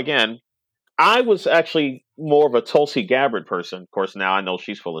we go again. I was actually more of a Tulsi Gabbard person. Of course, now I know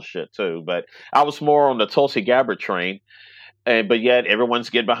she's full of shit too, but I was more on the Tulsi Gabbard train. And but yet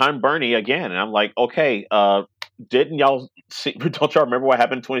everyone's getting behind Bernie again, and I'm like, okay, didn't y'all see? Don't y'all remember what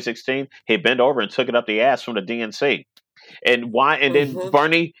happened in 2016? He bent over and took it up the ass from the DNC, and why? And then Mm-hmm.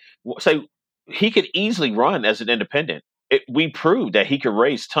 Bernie say he could easily run as an independent. We proved that he could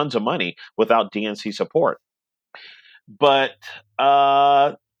raise tons of money without DNC support. But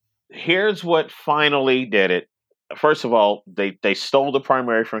here's what finally did it. First of all, they stole the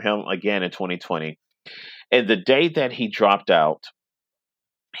primary from him again in 2020, and the day that he dropped out,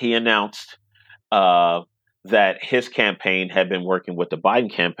 he announced uh, that his campaign had been working with the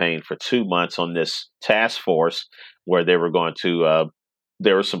Biden campaign for 2 months on this task force where they were going to.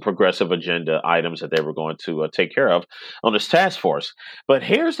 There were some progressive agenda items that they were going to take care of on this task force. But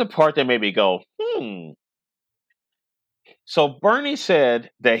here's the part that made me go, hmm. So Bernie said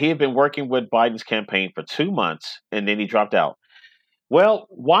that he had been working with Biden's campaign for 2 months and then he dropped out. Well,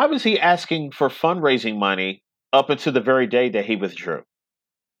 why was he asking for fundraising money up until the very day that he withdrew?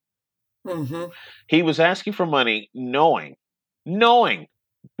 Mm-hmm. He was asking for money knowing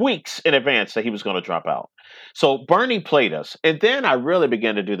weeks in advance that he was going to drop out. So Bernie played us. And then I really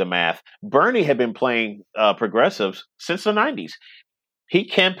began to do the math. Bernie had been playing progressives since the 90s. He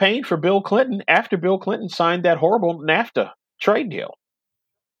campaigned for Bill Clinton after Bill Clinton signed that horrible NAFTA trade deal.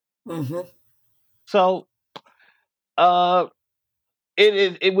 Mm-hmm. So uh,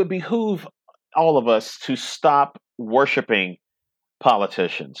 it would behoove all of us to stop worshiping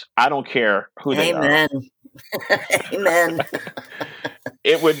politicians. I don't care who they are. Amen. Amen.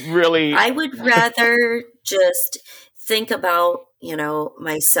 It would really. I would rather just think about,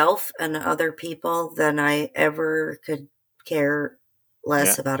 myself and other people than I ever could care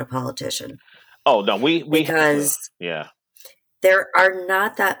less Yeah. about a politician. Oh no, we have to. Because Yeah. there are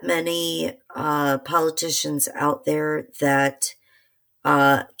not that many politicians out there that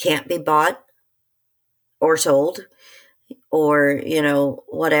can't be bought or sold, or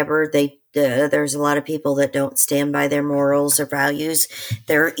whatever. There's a lot of people that don't stand by their morals or values.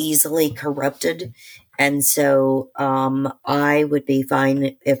 They're easily corrupted, and so I would be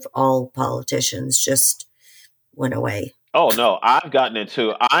fine if all politicians just went away. Oh no,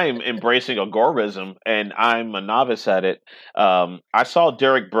 I'm embracing agorism, and I'm a novice at it. I saw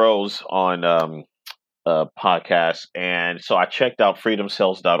Derek Bros on a podcast, and so I checked out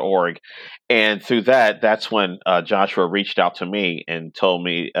freedomcells.org, and through that's when Joshua reached out to me and told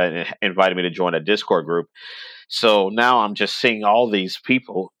me and invited me to join a Discord group. So now I'm just seeing all these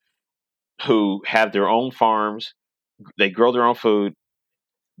people who have their own farms, they grow their own food,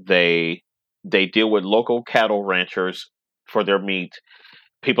 they deal with local cattle ranchers for their meat.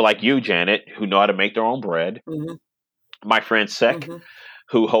 People like you, Janet, who know how to make their own bread. Mm-hmm. My friend Sek, Mm-hmm.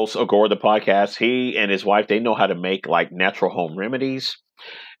 who hosts Agora the podcast, he and his wife, they know how to make like natural home remedies.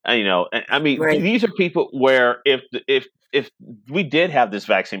 I mean, Right. these are people where if we did have this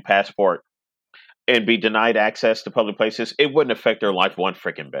vaccine passport and be denied access to public places, it wouldn't affect their life one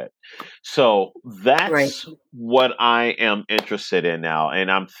freaking bit. So that's Right. what I am interested in now, and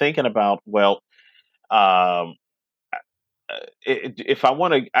I'm thinking about um, if I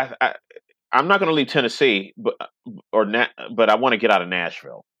want to, I'm not going to leave Tennessee, but I want to get out of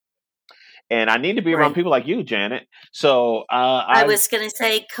Nashville, and I need to be around Right. people like you, Janet. So I was going to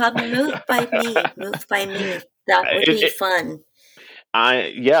say, come move by me. Move by me. That would be fun.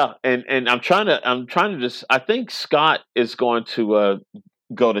 And I'm trying to just. I think Scott is going to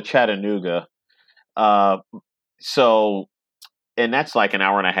go to Chattanooga. So, and that's like an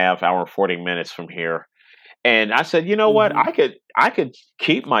hour and a half, hour 40 minutes from here. And I said, you know what? Mm-hmm. I could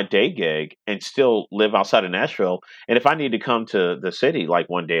keep my day gig and still live outside of Nashville. And if I need to come to the city like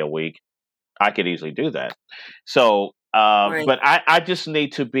one day a week, I could easily do that. So, Right. but I just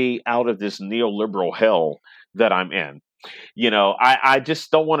need to be out of this neoliberal hell that I'm in. I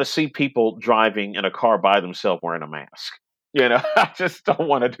just don't want to see people driving in a car by themselves wearing a mask. I just don't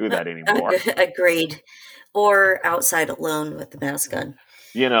want to do that anymore. Agreed. Or outside alone with the mask on.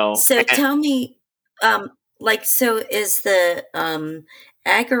 So tell me, so is the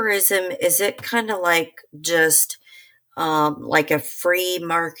agorism, is it kind of like just like a free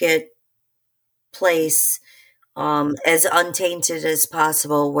market place, as untainted as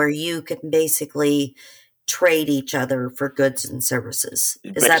possible, where you can basically trade each other for goods and services?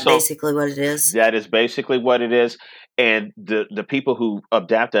 Is that basically what it is? That is basically what it is. And the people who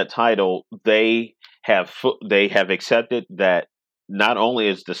adapt that title, they have accepted that not only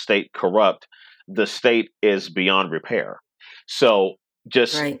is the state corrupt, the state is beyond repair. So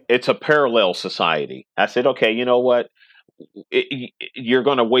it's a parallel society. I said, okay, you know what? You're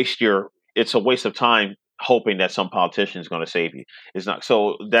going to it's a waste of time hoping that some politician is going to save you. It's not.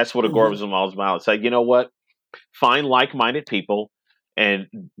 So that's what agorism all is about. It's like, you know what? Find like-minded people and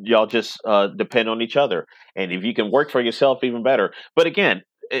y'all just depend on each other. And if you can work for yourself, even better. But again,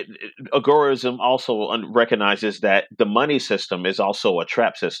 agorism also recognizes that the money system is also a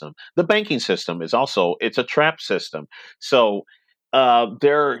trap system. The banking system it's a trap system. So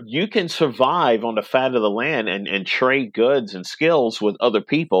you can survive on the fat of the land and trade goods and skills with other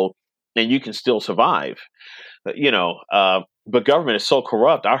people, and you can still survive. But government is so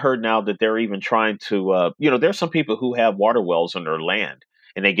corrupt. I heard now that they're even trying to, there's some people who have water wells on their land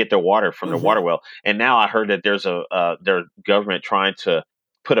and they get their water from their water well. And now I heard that there's their government trying to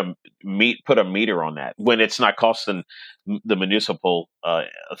put a meter on that when it's not costing the municipal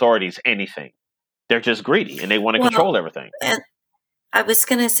authorities anything. They're just greedy and they want to control everything. And I was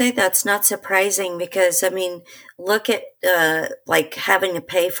going to say that's not surprising because, I mean, look at like having to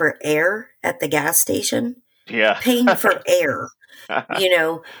pay for air at the gas station. Yeah. Paying for air,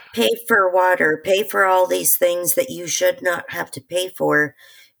 pay for water, pay for all these things that you should not have to pay for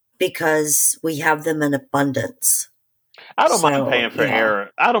because we have them in abundance. I don't mind paying for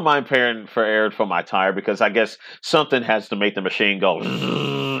air. I don't mind paying for air for my tire because I guess something has to make the machine go,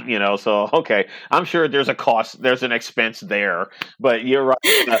 so, okay. I'm sure there's a cost, there's an expense there, but you're right.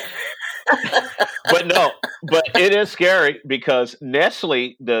 But it is scary because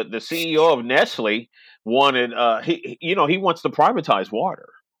Nestle, the CEO of Nestle wanted, he wants to privatize water.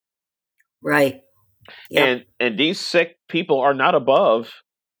 Right. Yep. And these sick people are not above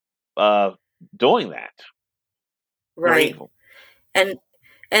uh, doing that. They're Right. evil.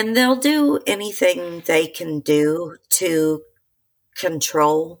 And they'll do anything they can do to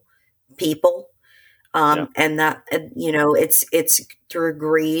control people. Yeah, And that, it's through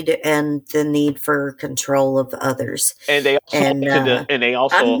greed and the need for control of others. and they also And like to and they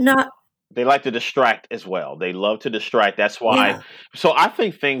I'm also not, they like to distract as well. They love to distract. That's why. yeah, So I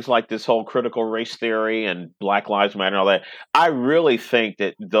think things like this whole critical race theory and Black Lives Matter and all that, I really think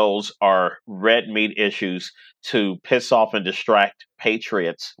that those are red meat issues to piss off and distract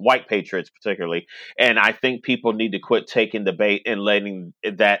patriots, white patriots particularly. And I think people need to quit taking the bait and letting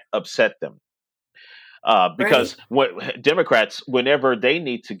that upset them. right. Because what Democrats, whenever they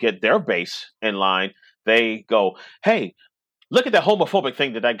need to get their base in line, they go, "Hey, look at that homophobic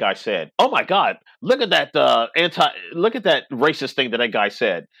thing that guy said. Oh my God, look at that look at that racist thing that guy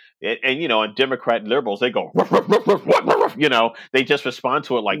said." And and Democrat liberals, they go, "Ruff, ruff, ruff, ruff, ruff, ruff," they just respond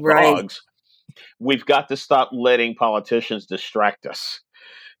to it like Right. dogs. We've got to stop letting politicians distract us,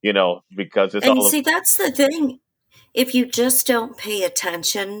 because it's And all of, see, that's the thing. If you just don't pay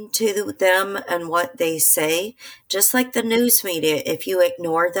attention to them and what they say, just like the news media, if you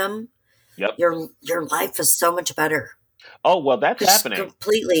ignore them, yep. your life is so much better. Oh, well, that's Just happening.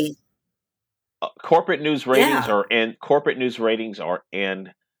 completely, yeah. Corporate news ratings are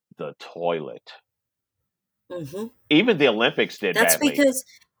in the toilet. Hmm. Even the Olympics did That's badly. because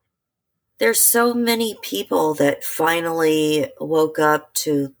there's so many people that finally woke up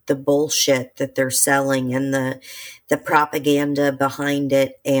to the bullshit that they're selling and the propaganda behind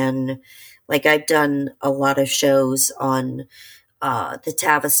it. And like I've done a lot of shows on the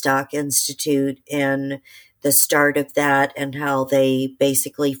Tavistock Institute and the start of that, and how they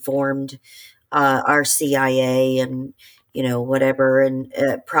basically formed our CIA and whatever, and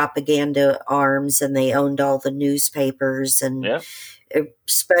propaganda arms, and they owned all the newspapers, and Yeah.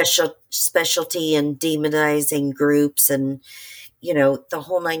 specialty and demonizing groups, and the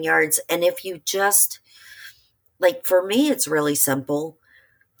whole nine yards. And if you just, like, for me, it's really simple.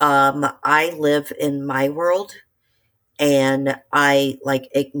 I live in my world, and I like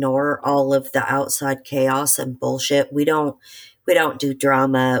ignore all of the outside chaos and bullshit. We don't do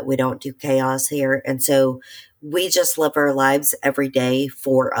drama, we don't do chaos here, and so we just live our lives every day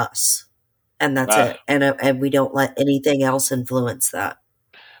for us, and that's Uh, it. And we don't let anything else influence that.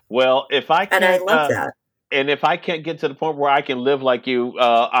 well, And I love that. if I can't get to the point where I can live like you,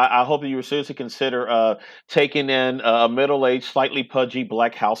 I hope that you would seriously consider taking in a middle-aged, slightly pudgy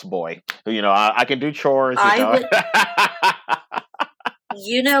black houseboy. I can do chores. I would.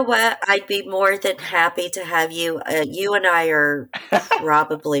 You know what? I'd be more than happy to have you. You and I are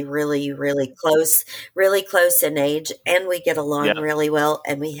probably really, really close in age, and we get along Yeah, really well,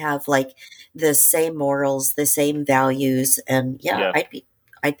 and we have like the same morals, the same values, and yeah, yeah.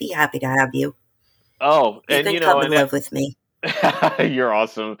 I'd be happy to have you. Oh, You and can come and live with me. you're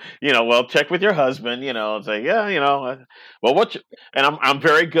awesome. Well, check with your husband. And say, yeah. Well, and I'm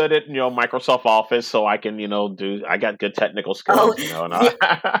very good at Microsoft Office, so I can do. I got good technical Oh, skills. And y-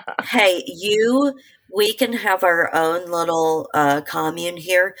 I, hey, we can have our own little commune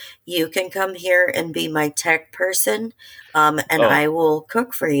here. You can come here and be my tech person, and oh, I will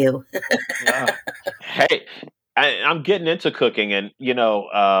cook for you. yeah. Hey, I'm getting into cooking, and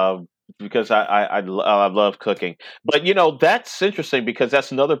because I love cooking. But that's interesting because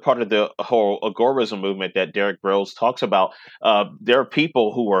that's another part of the whole agorism movement that Derek Rose talks about. There are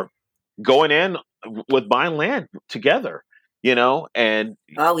people who are going in with buying land together, and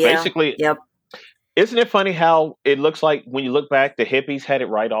Oh yeah, basically, yep, isn't it funny how it looks like when you look back, the hippies had it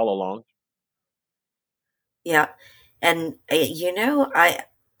right all along? yeah, and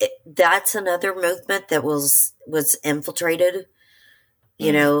that's another movement that was infiltrated,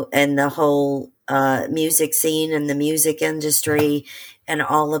 Mm. and the whole music scene and the music industry and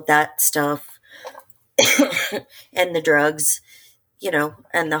all of that stuff, and the drugs,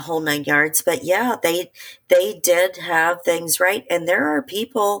 and the whole nine yards. But yeah, they did have things right, and there are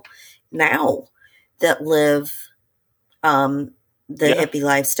people now that live um, the Yeah, hippie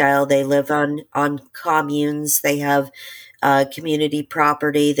lifestyle. They live on communes. They have community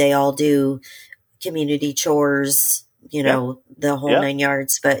property. They all do community chores. yeah, The whole yeah, nine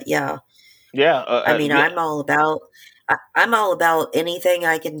yards. But yeah, yeah, I mean, yeah, I'm all about anything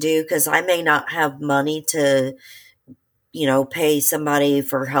I can do, because I may not have money to pay somebody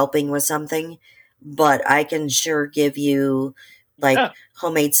for helping with something, but I can sure give you like yeah.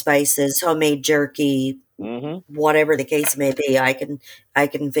 homemade spices, homemade jerky, Hmm. whatever the case may be. I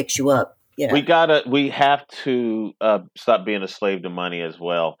can fix you up. Yeah. We have to stop being a slave to money as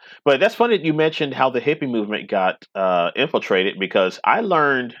well. But that's funny that you mentioned how the hippie movement got infiltrated, because I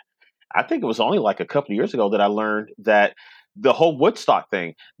learned, I think it was only like a couple of years ago that I learned that the whole Woodstock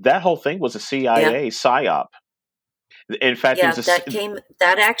thing, that whole thing was a Yeah. CIA psyop. In fact, it was Yeah, a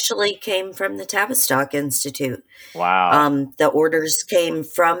that actually came from the Tavistock Institute. wow. The orders came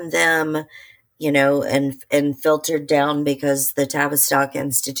from them, and filtered down because the Tavistock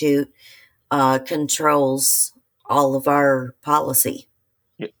Institute controls all of our policy,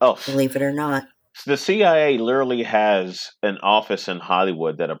 Oh, believe it or not. the CIA literally has an office in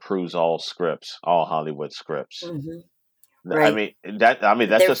Hollywood that approves all scripts, all Hollywood scripts. Hmm. I Right. mean that. I mean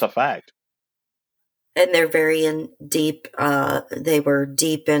that's They're just a fact. and they're very in deep. They were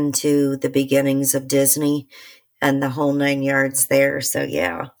deep into the beginnings of Disney and the whole 9 yards there. So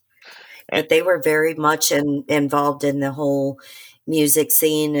yeah, And but they were very much involved in the whole music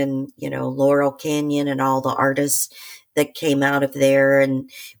scene, and Laurel Canyon and all the artists that came out of there, and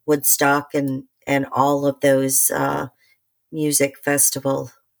Woodstock, and all of those music festival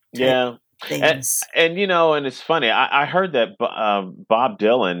type yeah, and things. and it's funny. I heard that Bob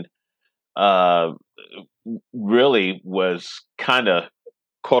Dylan uh, really was kind of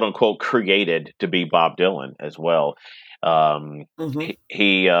quote unquote created to be Bob Dylan as well. Hmm.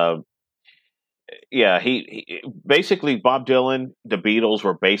 He yeah, he basically, Bob Dylan, the Beatles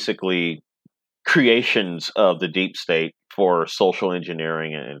were basically creations of the deep state for social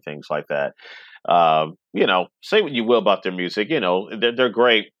engineering and things like that. Say what you will about their music, they're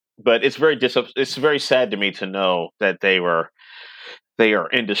great, but it's very sad to me to know that they are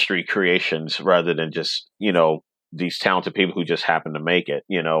industry creations rather than just these talented people who just happen to make it,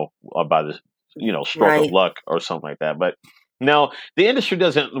 by the stroke of Right. luck or something like that. But no, the industry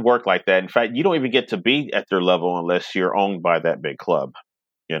doesn't work like that. In fact, you don't even get to be at their level unless you're owned by that big club,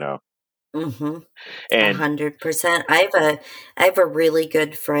 you know. Mm-hmm. A And 100%. I have a really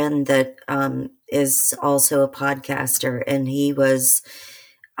good friend that is also a podcaster, and he was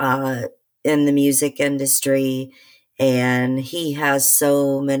uh, in the music industry, and he has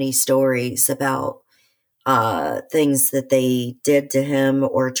so many stories about things that they did to him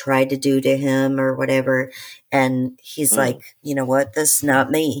or tried to do to him or whatever. And he's mm, like, you know what? This is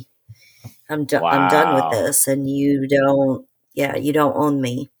not me. I'm done with wow. this, and you don't own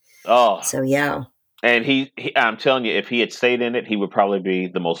me. Oh, So yeah, and I'm telling you, if he had stayed in it, he would probably be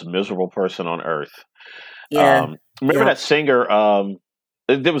the most miserable person on earth. yeah, Remember yeah. that singer?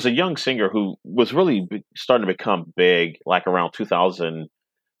 There was a young singer who was really starting to become big, like around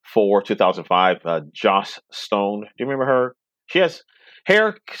 2004, 2005. Joss Stone. Do you remember her? She has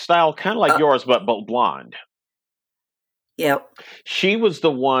hairstyle kind of like Uh, yours, but blonde. Yep. She was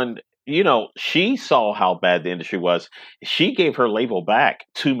the one. She saw how bad the industry was. She gave her label back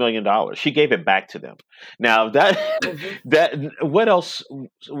 $2 million. She gave it back to them. Now that Hmm. that what else?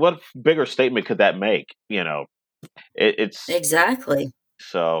 What bigger statement could that make? It's Exactly.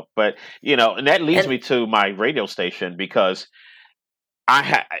 so, but and that leads And me to my radio station, because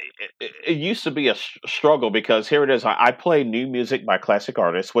it used to be a struggle, because here it is. I play new music by classic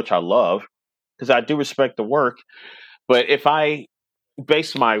artists, which I love because I do respect the work. But if I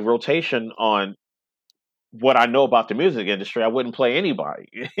base my rotation on what I know about the music industry, I wouldn't play anybody,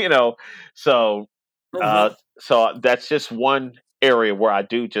 So, uh, hmm so that's just one area where I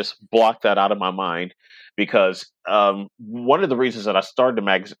do just block that out of my mind, because one of the reasons that I started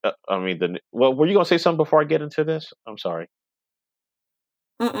the I mean, well, were you going to say something before I get into this? I'm sorry.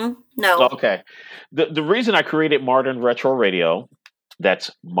 no. Okay. The reason I created Modern Retro Radio,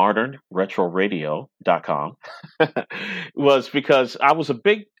 that's modernretroradio.com, was because I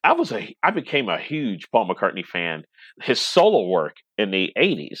became a huge Paul McCartney fan. His solo work in the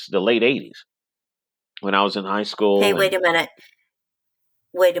 80s, the late 80s, when I was in high Hey, school. wait And a minute.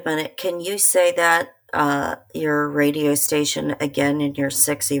 Wait a minute. Can you say that your radio station again in your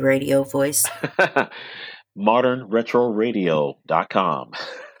sexy radio voice? modernretroradio.com.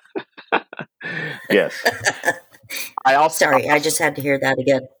 Yes. I also, Sorry, I just had to hear that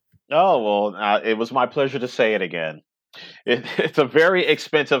again. oh, well, it was my pleasure to say it again. It's a very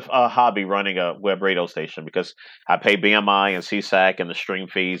expensive hobby running a web radio station, because I pay BMI and CSAC and the stream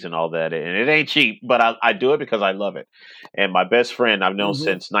fees and all that, and it ain't cheap. But I do it because I love it. And my best friend I've known Hmm.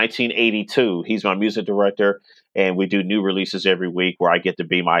 since 1982. He's my music director, and we do new releases every week where I get to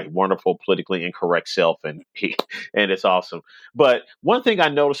be my wonderful politically incorrect self, and and it's awesome. But one thing I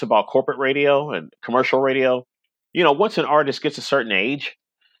notice about corporate radio and commercial radio, once an artist gets a certain age,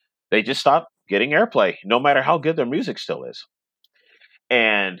 they just stop getting airplay, no matter how good their music still is.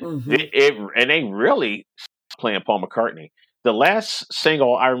 And Hmm. and they really playing Paul McCartney. the last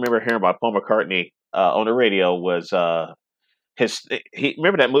single I remember hearing by Paul McCartney on the radio was his. He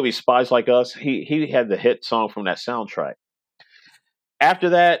remember that movie Spies Like Us. He had the hit song from that soundtrack. After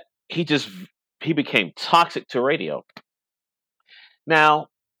that, he became toxic to radio. Now,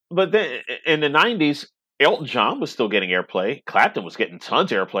 but then in the '90s, Elton John was still getting airplay. Clapton was getting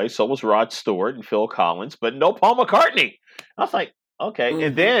tons of airplay. So was Rod Stewart and Phil Collins, but no Paul McCartney. I was like, okay. And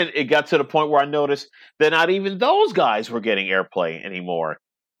Mm-hmm. then it got to the point where I noticed that not even those guys were getting airplay anymore.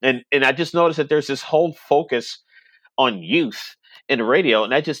 And I just noticed that there's this whole focus on youth in the radio,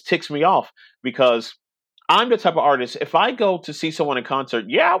 and that just ticks me off because I'm the type of artist. If I go to see someone in concert,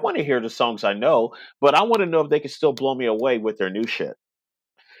 yeah, I want to hear the songs I know, but I want to know if they can still blow me away with their new shit.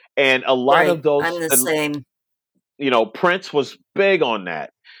 And a lot of Right. those, I'm the same. Prince was big on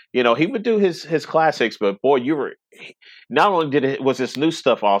that. He would do his classics, but boy, not only was this new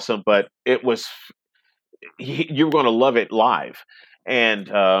stuff awesome, but it was you were going to love it live. And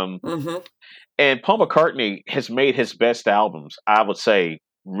Mm-hmm. and Paul McCartney has made his best albums, I would say,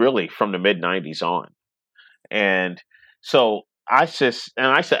 really from the mid '90s on. And so I used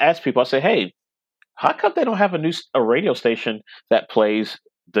to ask people, I say, hey, how come they don't have a radio station that plays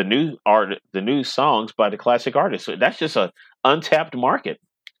the new songs by the classic artists? So that's just a untapped market.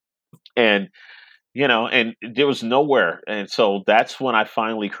 And and there was nowhere. And so that's when I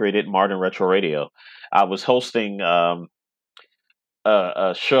finally created Modern Retro Radio. I was hosting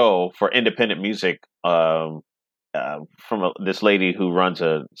a show for independent music from this lady who runs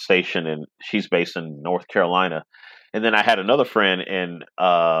a station, and she's based in North Carolina. And then I had another friend in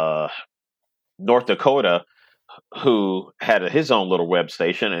North Dakota who had his own little web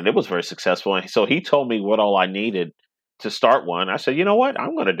station, and it was very successful. And so he told me what all I needed to start one. I said, you know what,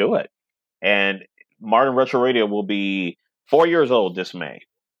 I'm going to do it. And Modern Retro Radio will be 4 years old this May.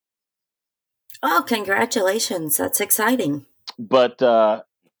 Oh, congratulations. That's exciting. But I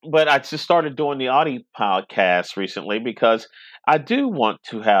just started doing the audio podcast recently because I do want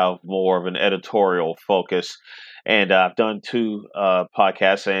to have more of an editorial focus, and I've done two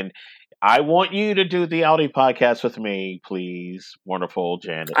podcasts, and I want you to do the Audi podcast with me, please. Wonderful,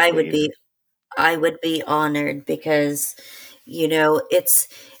 Janice, I would please. be I would be honored because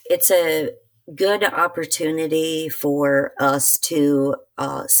it's a good opportunity for us to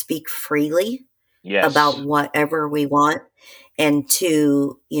speak freely about Yes. whatever we want and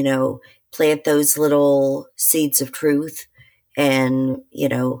to, plant those little seeds of truth and,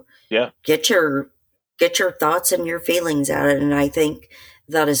 Yeah. get your thoughts and your feelings out. And I think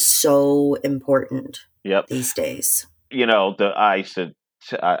that is so important Yep. these days. I used to.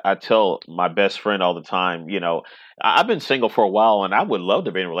 I tell my best friend all the time. I've been single for a while, and I would love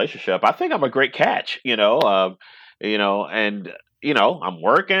to be in a relationship. I think I'm a great catch. And I'm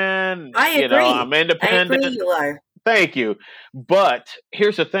working. I I'm agree. I agree independent. you are. Thank you. But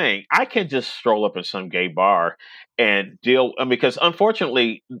here's the thing: I can just stroll up in some gay bar and deal. Because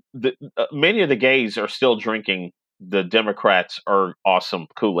unfortunately, many of the gays are still drinking the Democrats are awesome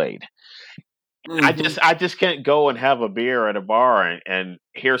Kool-Aid. Hmm. I just can't go and have a beer at a bar and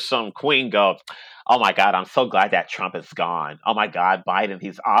hear some queen go, "Oh my God, I'm so glad that Trump is gone. Oh my God, Biden,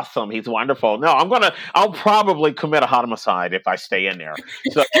 he's awesome, he's wonderful." No, I'll probably commit a homicide if I stay in there.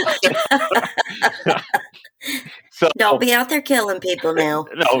 So, Don't so be out there killing people now.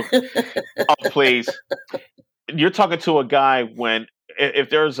 no, oh please, you're talking to a guy when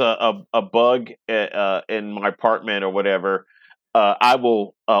if there's a bug in my apartment or whatever, I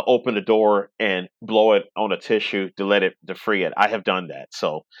will open the door and blow it on a tissue to free it. I have done that,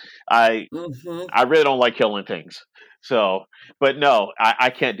 so I Hmm. I really don't like killing things. So, but no, I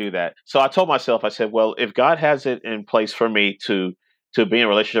can't do that. So I told myself, I said, well, if God has it in place for me to be in a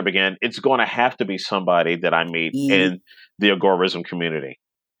relationship again, it's going to have to be somebody that I meet in the agorism community.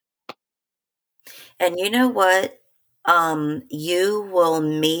 And you know what? You will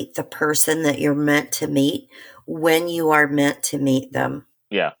meet the person that you're meant to meet when you are meant to meet them.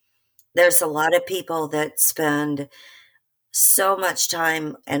 Yeah, There's a lot of people that spend so much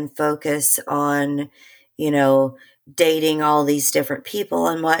time and focus on, you know, dating all these different people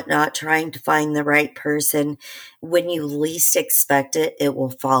and whatnot, trying to find the right person. When you least expect it, it will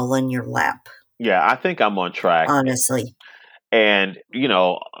fall in your lap, yeah, I think I'm on track, honestly. and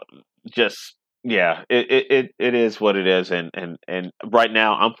just yeah, it is what it is, and right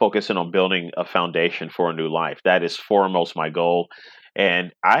now I'm focusing on building a foundation for a new life. That is foremost my goal,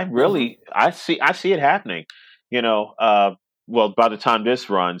 and Hmm. I see it happening. You know, well, by the time this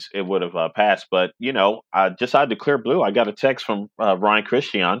runs, it would have passed. But I just out of the clear blue, I got a text from Ryan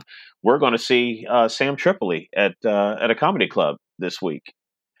Christian. We're going to see Sam Tripoli at a comedy club this week.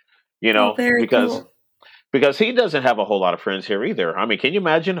 Oh, very Because cool. because he doesn't have a whole lot of friends here either. I mean, can you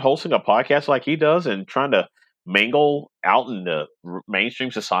imagine hosting a podcast like he does and trying to mingle out in the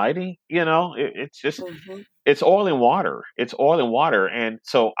mainstream society? It's just Hmm. it's oil and water. It's oil and water, and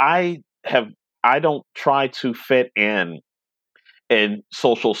so I don't try to fit in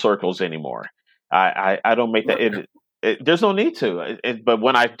social circles anymore. I don't make that. There's no need to. But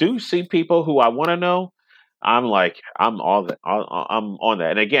when I do see people who I want to know, I'm like, I'm all that. I'm on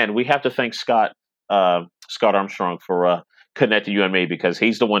that. And again, we have to thank Scott Armstrong for connecting you and me, because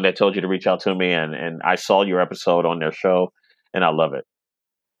he's the one that told you to reach out to me, and I saw your episode on their show, and I love it.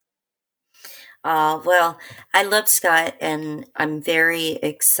 Well, I love Scott, and I'm very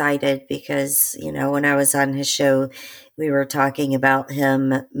excited because, when I was on his show, we were talking about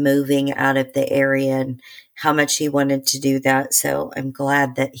him moving out of the area and how much he wanted to do that. So I'm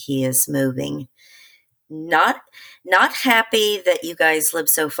glad that he is moving. Not not happy that you guys live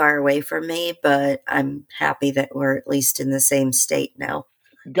so far away from me, but I'm happy that we're at least in the same state now.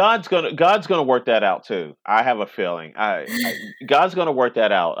 God's gonna work that out too. I have a feeling. God's gonna work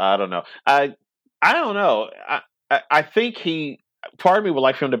that out. I don't know. I don't know. I think part of me would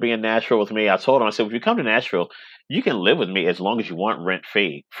like for him to be in Nashville with me. I told him, I said, if you come to Nashville, you can live with me as long as you want rent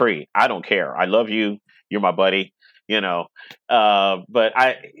free. I don't care. I love you. You're my buddy. But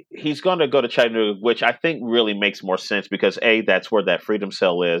he's going to go to Chattanooga, which I think really makes more sense because that's where that Freedom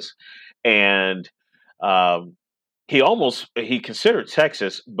Cell is, and um, he considered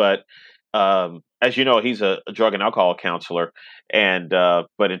Texas, but as you know, he's a drug and alcohol counselor, and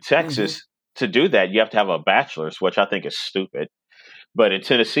but in Hmm. Texas, to do that, you have to have a bachelor's, which I think is stupid. But in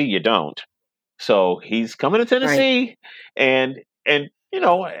Tennessee, you don't. So he's coming to Right. Tennessee, and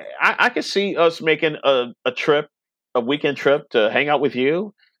I could see us making a trip, a weekend trip to hang out with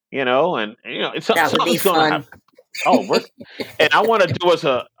you, and That would be something's going to fun. happen. Oh, and I want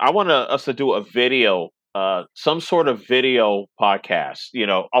us to do a video, some sort of video podcast,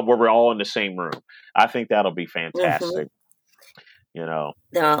 where we're all in the same room. I think that'll be Hmm. fantastic. You know,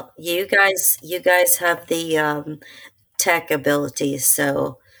 No, you guys have the tech abilities,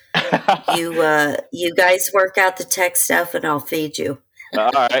 so you guys work out the tech stuff, and I'll feed you. all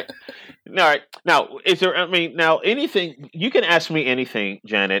right. All right. Now, is there? I mean, now anything you can ask me anything,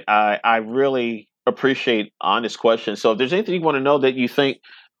 Janet. I really appreciate honest questions. So, if there's anything you want to know that you think,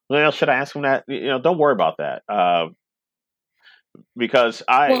 well, should I ask him that? Don't worry about that. Because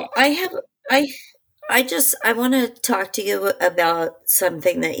I. Well, I I want to talk to you about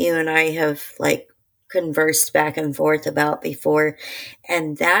something that you and I have like conversed back and forth about before,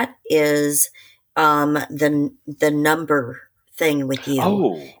 and that is the number thing with you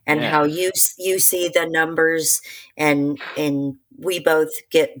Oh and how yeah. you see the numbers, and we both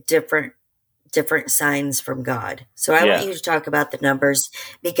get different signs from God. So I want Yeah. you to talk about the numbers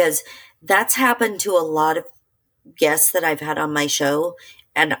because that's happened to a lot of guests that I've had on my show,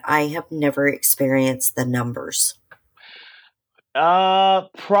 and I have never experienced the numbers.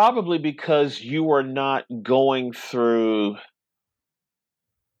 Probably because you are not going through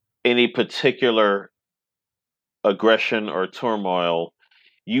any particular aggression or turmoil.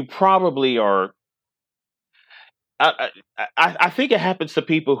 You probably are. I think it happens to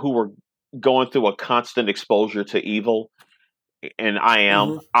people who are going through a constant exposure to evil, and I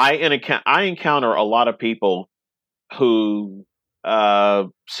am. Hmm. I encounter a lot of people who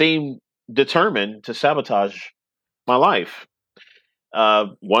seem determined to sabotage my life.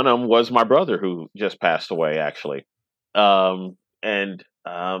 One of them was my brother who just passed away, actually, and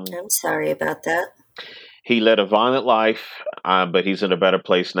I'm sorry about that. he led a violent life, but he's in a better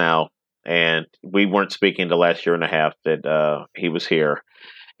place now. And we weren't speaking the last year and a half that he was here,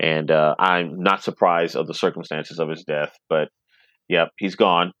 and I'm not surprised of the circumstances of his death. But yep, he's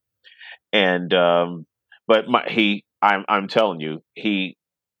gone. And but I'm telling you, he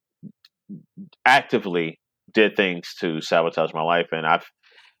actively did things to sabotage my life, and I've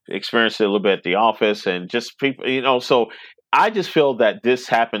experienced it a little bit at the office, and just people, So I just feel that this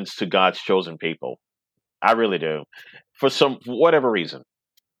happens to God's chosen people. I really do, for whatever reason.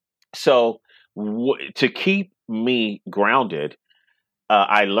 So to keep me grounded,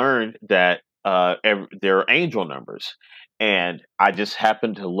 I learned that there are angel numbers, and I just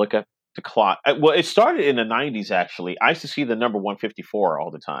happened to look at the clock. Well, it started in the '90s. Actually, I used to see the number 154 all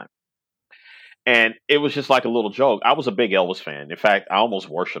the time, and it was just like a little joke. I was a big Elvis fan. In fact, I almost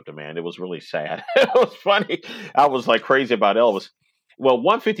worshipped the man. It was really sad. It was funny. I was like crazy about Elvis. Well,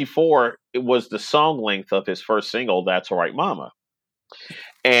 154, it was the song length of his first single, "That's All Right, Mama."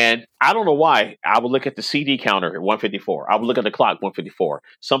 And I don't know why. I would look at the CD counter at 154. I would look at the clock, 154.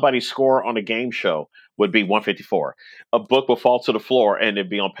 Somebody's score on a game show would be 154. A book would fall to the floor and it'd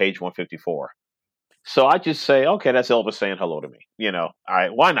be on page 154. So I just say, okay, that's Elvis saying hello to me. All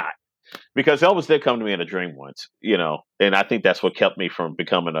right, why not? Because Elvis did come to me in a dream once, and I think that's what kept me from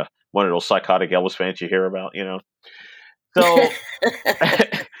becoming one of those psychotic Elvis fans you hear about. So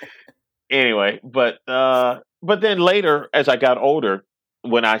anyway, but then later, as I got older,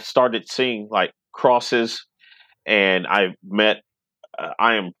 when I started seeing like crosses, and I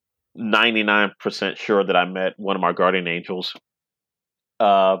am 99% sure that I met one of my guardian angels.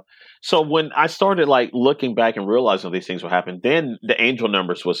 Uh, so when I started like looking back and realizing these things would happen, then the angel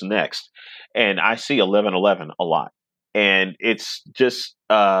numbers was next, and I see 1111 a lot, and it's just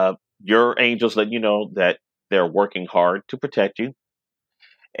your angels let you know that they're working hard to protect you,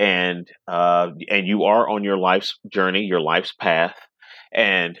 and you are on your life's journey, your life's path,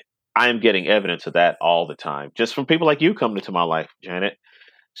 and I am getting evidence of that all the time, just from people like you coming into my life, Janet.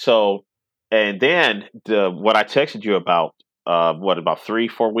 So, and then what I texted you about, about 3,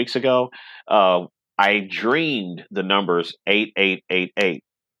 4 weeks ago, uh, I dreamed the numbers 8888,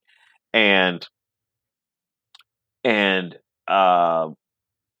 and and uh,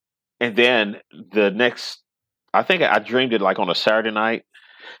 and then the next, I think I dreamed it like on a Saturday night,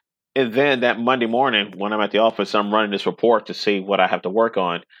 and then that Monday morning when I'm at the office, I'm running this report to see what I have to work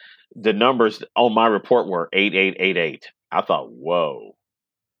on. The numbers on my report were 8888. I thought, whoa.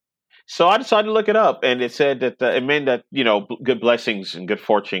 So I decided to look it up, and it said that it meant that good blessings and good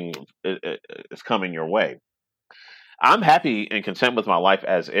fortune is coming your way. I'm happy and content with my life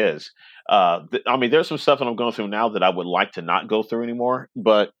as is. I mean, there's some stuff that I'm going through now that I would like to not go through anymore,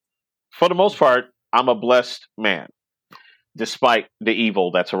 but for the most part, I'm a blessed man, despite the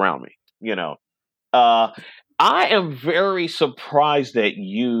evil that's around me. Uh, I am very surprised that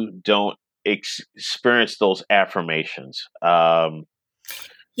you don't experience those affirmations.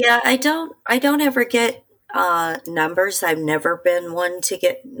 Yeah, I don't ever get numbers. I've never been one to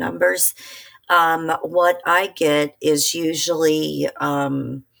get numbers. What I get is usually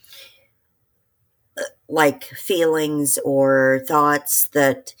like feelings or thoughts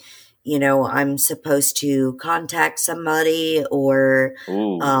that I'm supposed to contact somebody, or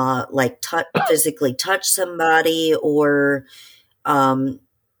Ooh. like physically touch somebody, or um,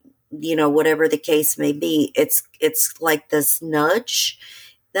 whatever the case may be. It's like this nudge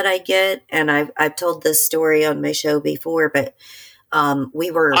that I get, and I've told this story on my show before, but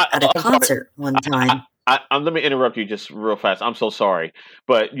we were at a I'm sorry. concert one time. Let me interrupt you just real fast. I'm so sorry,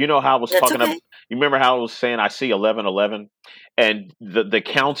 but you know how I was That's talking about. okay. You remember how I was saying I see 1111, and the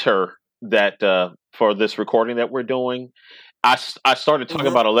counter that for this recording that we're doing, I started talking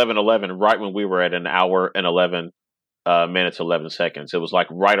Hmm. about 1111 right when we were at an hour and 11 minutes 11 seconds. It was like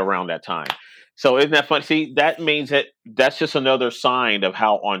right around that time. So isn't that funny? See, that means that that's just another sign of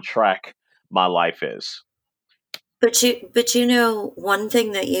how on track my life is. But one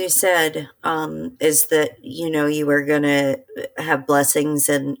thing that you said is that you were gonna have blessings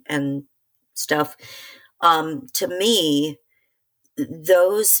and stuff. To me,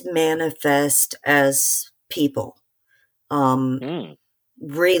 those manifest as people. Um, Hmm.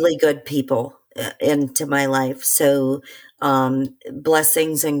 really good people into my life. So,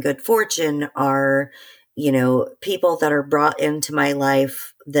 blessings and good fortune are, people that are brought into my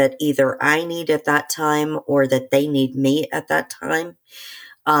life that either I need at that time or that they need me at that time.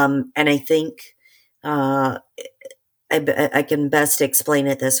 And I think uh, I can best explain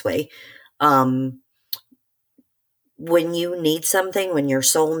it this way. Um, when you need something, when your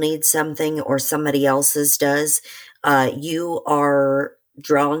soul needs something or somebody else's does, you are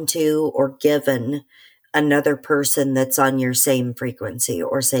drawn to or given another person that's on your same frequency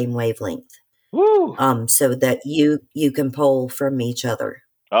or same wavelength, Woo. so that you can pull from each other.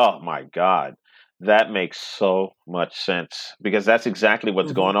 Oh my God. That makes so much sense because that's exactly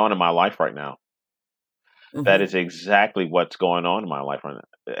what's Hmm. going on in my life right now. That Hmm. is exactly what's going on in my life right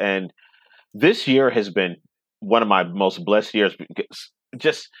now. And this year has been one of my most blessed years because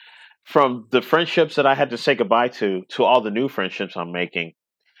just from the friendships that I had to say goodbye to all the new friendships I'm making,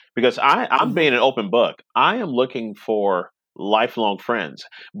 because I'm Hmm. being an open book. I am looking for lifelong friends,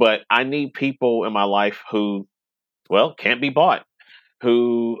 but I need people in my life who, well, can't be bought,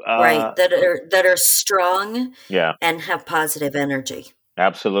 who, Right, that are strong yeah, and have positive energy.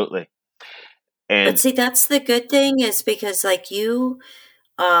 absolutely. But And see, that's the good thing, is because like you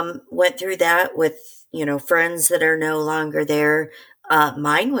went through that with friends that are no longer there.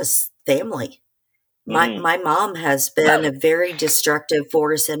 Mine was family. my mhm, my mom has been a very destructive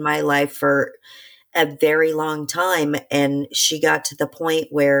force in my life for a very long time, and she got to the point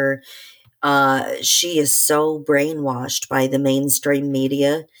where she is so brainwashed by the mainstream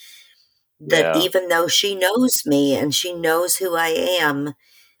media that yeah, even though she knows me and she knows who I am,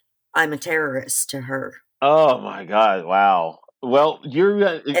 I'm a terrorist to her. Oh my God! Wow. Well,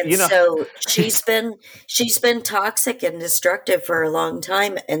 you're And so she's been toxic and destructive for a long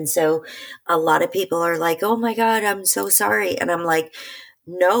time. And so a lot of people are like, "Oh my God, I'm so sorry." And I'm like,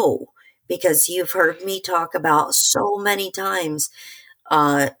 "No, because you've heard me talk about so many times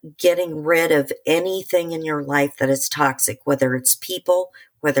getting rid of anything in your life that is toxic, whether it's people,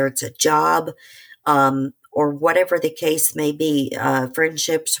 whether it's a job, or whatever the case may be,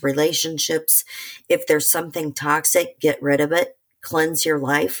 friendships, relationships. If there's something toxic, get rid of it, cleanse your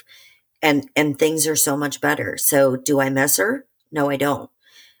life, and things are so much better. So, do I miss her? No, I don't.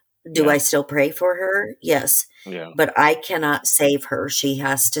 Do yeah, I still pray for her? Yes, yeah. but I cannot save her. She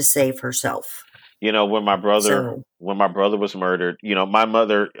has to save herself. When my brother So, was murdered, my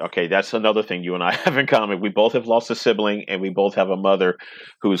mother. Okay, that's another thing you and I have in common. We both have lost a sibling, and we both have a mother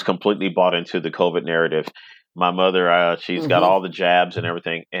who's completely bought into the COVID narrative. My mother, she's got hmm all the jabs and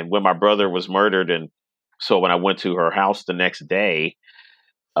everything. And when my brother was murdered, and so when I went to her house the next day,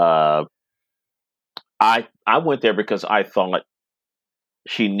 uh, I went there because I thought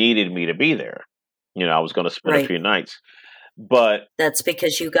she needed me to be there. I was going to spend a right. few nights, but That's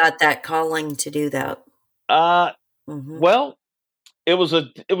because you got that calling to do that. uh, hmm well, it was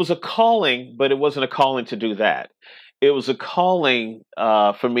a calling, but it wasn't a calling to do that. It was a calling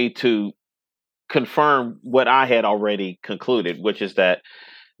for me to confirm what I had already concluded, which is that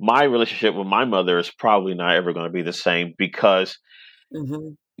my relationship with my mother is probably not ever going to be the same because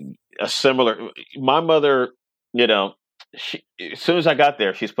hmm a similar my mother, you know, as soon as I got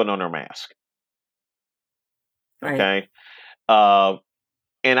there, she's putting on her mask. Right. Okay. Uh,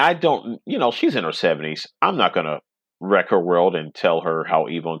 and I don't, she's in her 70s. I'm not going to wreck her world and tell her how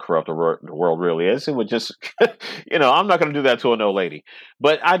evil and corrupt the world really is. It would just, I'm not going to do that to an old lady.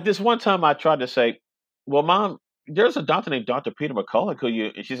 But this one time I tried to say, well, Mom, there's a doctor named Dr. Peter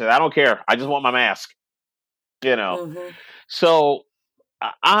McCullough and she said, I don't care. I just want my mask, you know. hmm So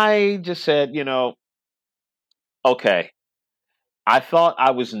I just said, okay, I thought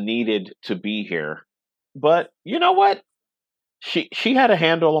I was needed to be here. But you know what? She had a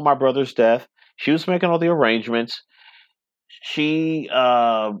handle on my brother's death. She was making all the arrangements. She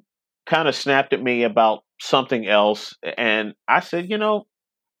kind of snapped at me about something else, and I said,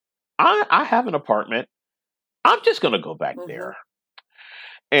 I have an apartment. I'm just going to go back hmm there.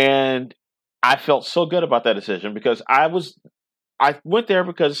 And I felt so good about that decision because I went there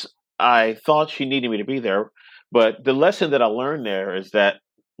because I thought she needed me to be there. But the lesson that I learned there is that,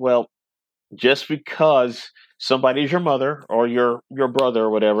 well, just because somebody's your mother or your brother or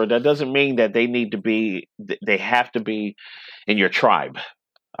whatever, that doesn't mean that they have to be in your tribe.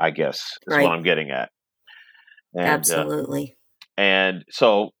 I guess is what Right. I'm getting at. And Absolutely.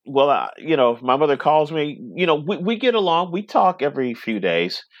 so, well, if my mother calls me, we get along. We talk every few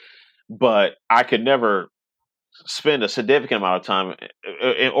days, but I could never spend a significant amount of time,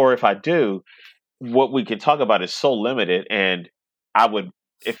 or if I do, what we can talk about is so limited. And I would,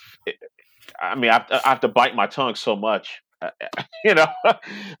 if I mean, I have to bite my tongue so much, you know,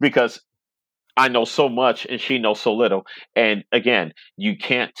 because I know so much and she knows so little. And again, you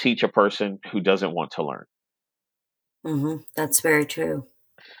can't teach a person who doesn't want to learn. That's very true.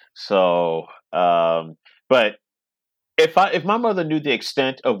 So, but if my mother knew the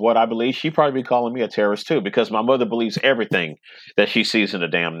extent of what I believe, she'd probably be calling me a terrorist too, because my mother believes everything that she sees in the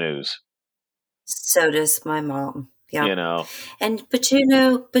damn news. So does my mom. You Yep. know, And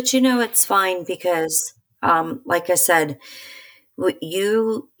it's fine because, like I said,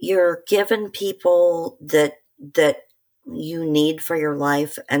 you're given people that you need for your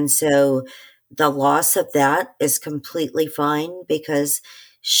life, and so the loss of that is completely fine because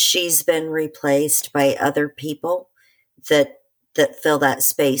she's been replaced by other people that fill that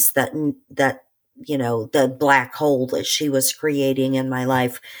space, that the black hole that she was creating in my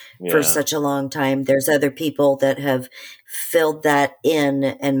life for yeah, such a long time. There's other people that have filled that in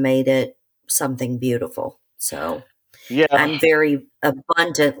and made it something beautiful. So yeah, I'm very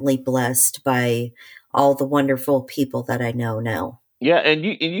abundantly blessed by all the wonderful people that I know now. yeah. And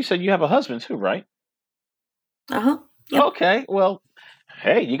you said you have a husband too, right? Uh-huh. Yep. Okay, well,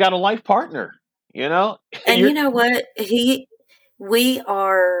 hey, you got a life partner. You know, And you're you know what? We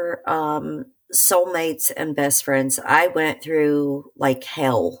are soulmates and best friends. I went through like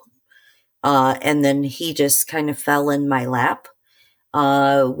hell. And then he just kind of fell in my lap.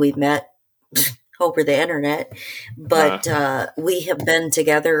 We met over the internet, uh, but we have been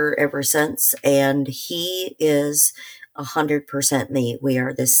together ever since. And he is 100% me. We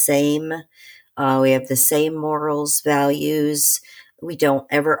are the same. We have the same morals, values. We don't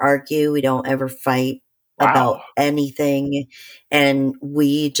ever argue. We don't ever fight. Wow, about anything, and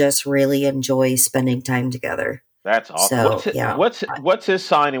we just really enjoy spending time together. that's awesome. So, yeah. What's his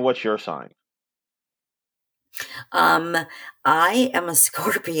sign and what's your sign? Um, I am a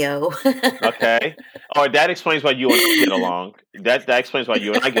Scorpio. Okay. Oh, that explains why you and I get along. That explains why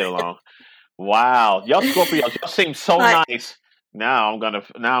you and I get along. Wow, y'all Scorpios, y'all seem so I nice. Now I'm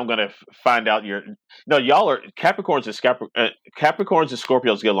gonna find out your no. Y'all are Capricorns and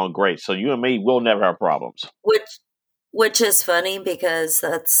Scorpios get along great. So you and me will never have problems. which which is funny because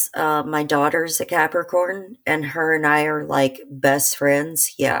that's my daughter's a Capricorn, and her and I are like best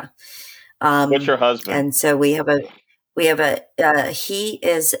friends. Yeah. What's your husband? And so he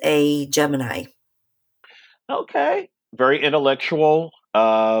is a Gemini. Okay, very intellectual.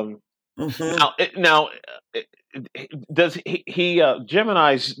 Hmm. Now, does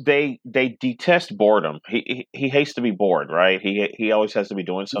Gemini's they detest boredom. He hates to be bored, right? He always has to be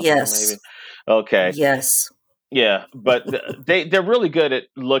doing something. Maybe. Yes. Okay. Yes. Yeah, but they're really good at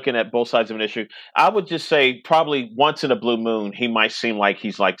looking at both sides of an issue. I would just say probably once in a blue moon he might seem like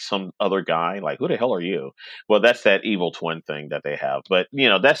he's like some other guy. Like who the hell are you? Well, that's that evil twin thing that they have. But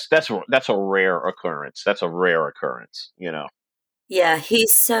that's a rare occurrence. That's a rare occurrence. Yeah,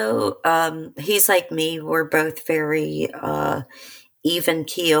 he's like me. We're both very even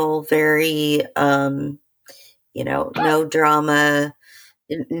keel, very no drama,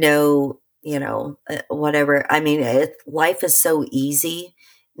 no, whatever. I mean, life is so easy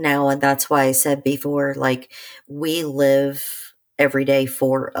now, and that's why I said before, like, we live every day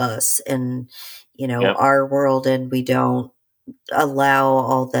for us and, Yeah. our world, and we don't allow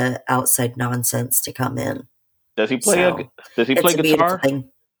all the outside nonsense to come in. Does he play a So Does he play it's a beautiful guitar? thing.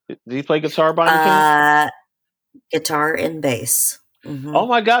 Does he play guitar by any chance? Uh, Guitar and bass. Hmm. Oh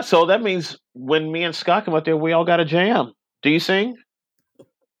my God! So that means when me and Scott come up there, we all got a jam. Do you sing?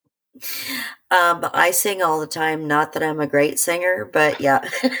 I sing all the time. Not that I'm a great singer, but yeah.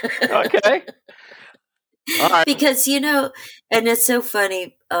 Okay. All right. Because, and it's so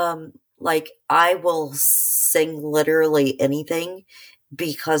funny, like, I will sing literally anything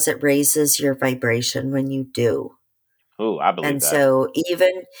because it raises your vibration when you do. Ooh, I believe And that. so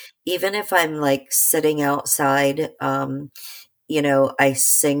even if I'm like sitting outside, I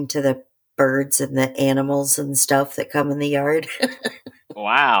sing to the birds and the animals and stuff that come in the yard.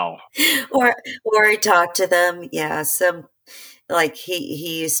 Wow. or I talk to them. Yeah, some like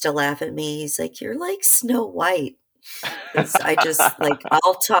he used to laugh at me. He's like, "You're like Snow White." Because I just like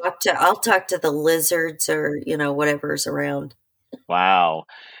I'll talk to the lizards or whatever's around. Wow.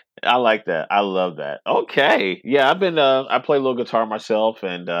 I like that. I love that. Okay. Yeah, I play a little guitar myself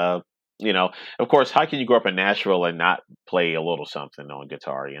and you know, of course, how can you grow up in Nashville and not play a little something on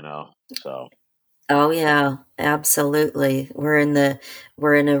guitar? So, Oh yeah, absolutely. We're in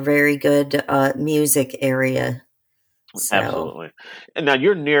a very good music area. So absolutely. And now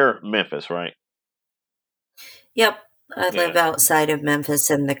you're near Memphis, right? yep, I live Yeah. outside of Memphis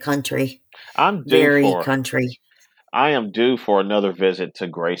in the country, I'm due very for country. I am due for another visit to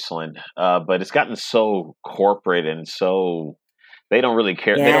Graceland. But it's gotten so corporate and so they don't really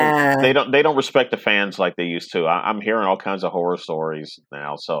care. Yeah, They don't respect the fans like they used to. I'm hearing all kinds of horror stories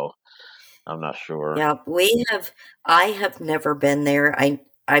now, so I'm not sure. yeah. I have never been there.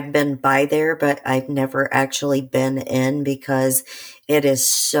 I've been by there, but I've never actually been in because it is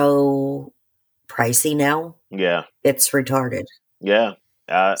so pricey now. Yeah, It's retarded. yeah.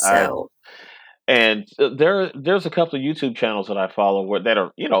 I So, and there's a couple of YouTube channels that I follow that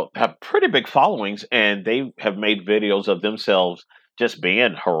are have pretty big followings, and they have made videos of themselves just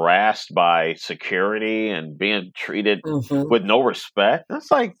being harassed by security and being treated mhm. with no respect.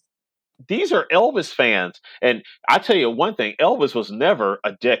 That's like these are Elvis fans. And I tell you one thing, Elvis was never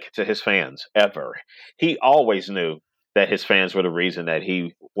a dick to his fans, ever. He always knew that his fans were the reason that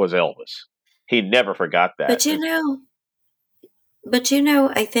he was Elvis. He never forgot that. But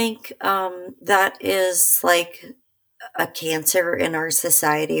I think that is like a cancer in our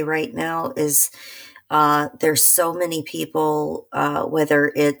society right now. Is there's so many people,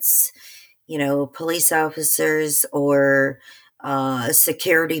 whether it's police officers or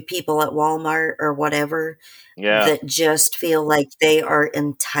security people at Walmart or whatever, Yeah, that just feel like they are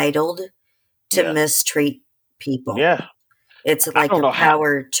entitled to yeah, mistreat people. yeah. It's I like don't a know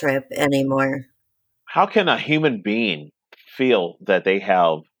power trip anymore. how can a human being feel that they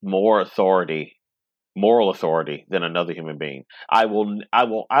have more authority, moral authority than another human being. I I don't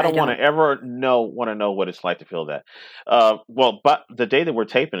don't. want to know what it's like to feel that. Well, but the day that we're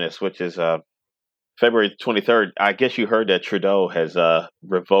taping this, which is February 23rd, I guess you heard that Trudeau has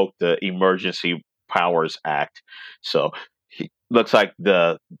revoked the Emergency Powers Act. So looks like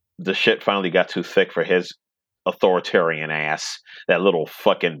the shit finally got too thick for his authoritarian ass. That little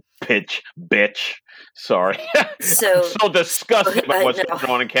fucking bitch. Sorry. I'm So, so disgusted by what's no, going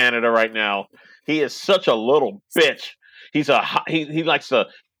on in Canada right now. He is such a little bitch. He likes to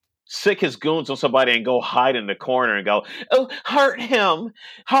sick his goons on somebody and go hide in the corner and go, oh, hurt him,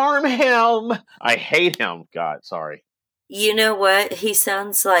 harm him. I hate him. God, sorry. you know what? He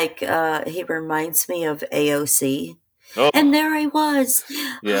sounds like he reminds me of AOC. And Oh, there I was,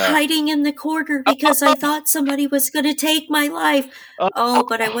 yeah. hiding in the corner because I thought somebody was going to take my life. Oh, Oh,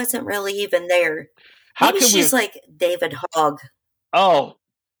 but I wasn't really even there. how Maybe can she's we? like David Hogg. Oh,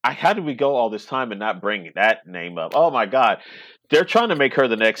 how did we go all this time and not bring that name up? Oh my God, they're trying to make her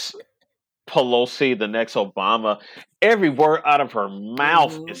the next Pelosi, the next Obama. Every word out of her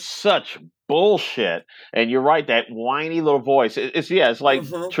mouth Mm-hmm. is such bullshit. And you're right, that whiny little voice. It's like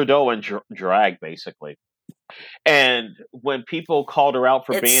Mm-hmm. Trudeau and drag basically. And when people called her out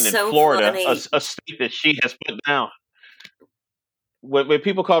for It's being in so Florida, funny. a state that she has put down, when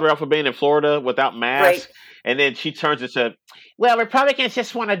people called her out for being in Florida without Right. masks, and then she turns and said, "Well, Republicans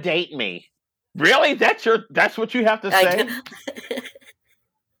just want to date me." Really? That's what you have to I say? know.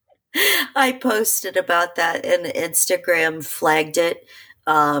 I posted about that and Instagram flagged it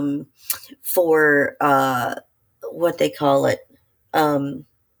um, for what they call it. Um,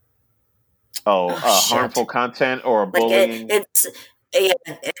 Oh, oh harmful shit! content or Like bullying? it's yeah,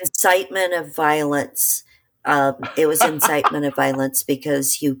 incitement of violence. It was incitement of violence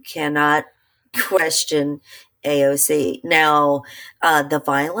because you cannot question AOC. Now, the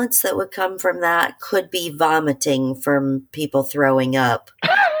violence that would come from that could be vomiting from people throwing up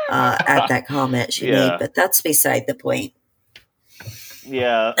at that comment she made, Yeah, but that's beside the point.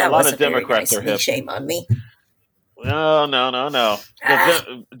 yeah. A That lot of wasn't very Democrats nice are of me. hip. Shame on me. No, no, no, no.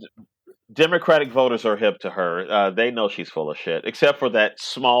 The Ah, Democratic voters are hip to her. They know she's full of shit, except for that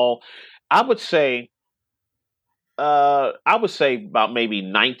small. I would say I would say about maybe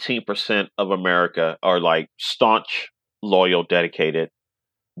 19% of America are like staunch, loyal, dedicated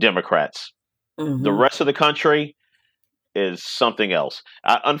Democrats. The mm-hmm. rest of the country is something else.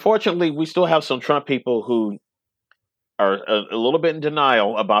 Unfortunately, we still have some Trump people who are a little bit in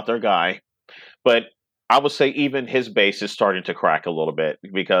denial about their guy, but I would say even his base is starting to crack a little bit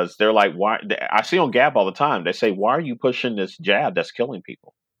because they're like, why? I see on Gab all the time. They say, why are you pushing this jab that's killing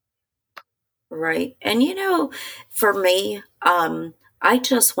people? Right. And for me, I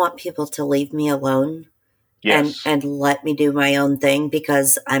just want people to leave me alone and Yes. and let me do my own thing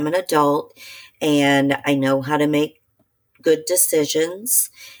because I'm an adult and I know how to make good decisions.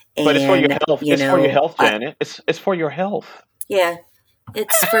 But it's for your And health. It's for your health, Janet. It's for your health. yeah,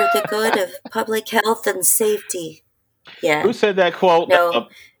 it's for the good of public health and safety. Who Yeah. said that quote? No.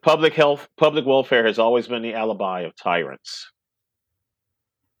 Public health, public welfare has always been the alibi of tyrants.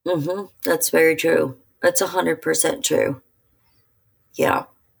 That's very true. That's 100% true. Yeah.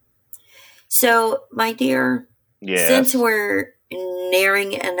 So, my dear, since Yes. we're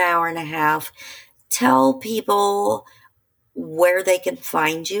nearing an hour and a half, tell people where they can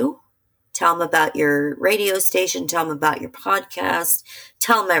find you. Tell them about your radio station. Tell them about your podcast.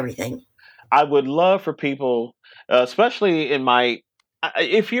 Tell them everything. I would love for people, especially in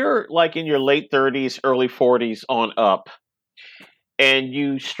if you're like in your late 30s, early 40s on up, and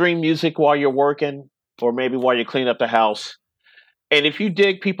you stream music while you're working, or maybe while you clean up the house, and if you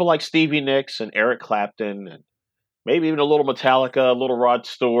dig people like Stevie Nicks and Eric Clapton, and maybe even a little Metallica, a little Rod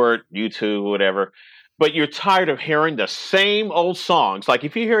Stewart, U2, whatever. But you're tired of hearing the same old songs. Like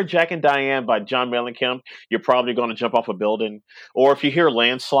if you hear Jack and Diane by John Mellencamp, you're probably going to jump off a building. Or if you hear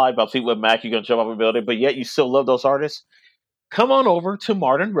Landslide by Fleetwood Mac, you're going to jump off a building. But yet you still love those artists. Come on over to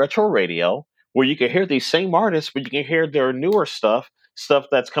Modern Retro Radio, where you can hear these same artists, but you can hear their newer stuff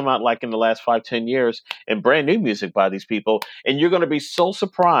that's come out like in the last 5-10 years, and brand new music by these people. And you're going to be so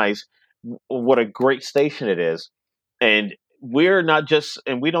surprised what a great station it is. And we're not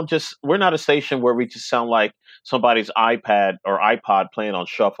a station where we just sound like somebody's iPad or iPod playing on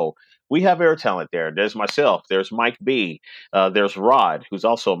shuffle. We have air talent there. There's myself, there's Mike B, there's Rod, who's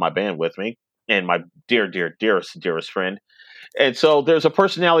also in my band with me, and my dearest friend. And so there's a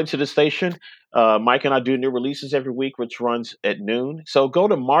personality to the station. Mike and I do new releases every week, which runs at noon. So go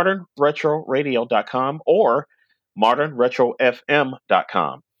to modernretroradio.com or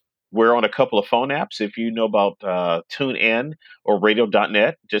modernretrofm.com. We're on a couple of phone apps. If you know about TuneIn or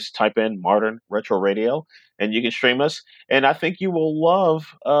radio.net, just type in Modern Retro Radio and you can stream us. And I think you will love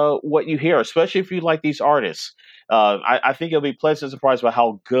what you hear, especially if you like these artists. I think you'll be pleasantly surprised by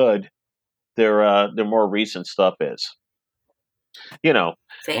how good their more recent stuff is. You know,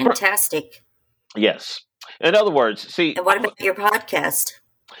 Fantastic. yes. In other words, see, And what about your podcast?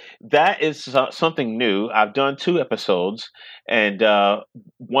 that is something new. I've done 2 episodes, and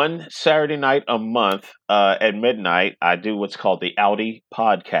one Saturday night a month at midnight, I do what's called the Audi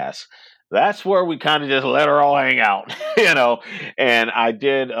podcast. That's where we kind of just let her all hang out, you know. And I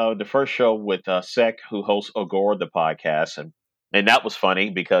did the first show with Sek, who hosts Agora, the podcast, and that was funny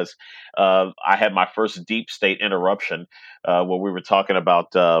because I had my first deep state interruption where we were talking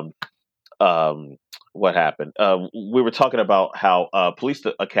about um, what happened. We were talking about how police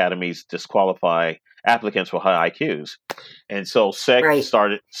academies disqualify applicants with high IQs, and so Right.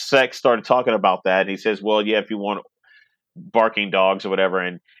 Sec started talking about that. And he says, "Well, yeah, if you want barking dogs or whatever,"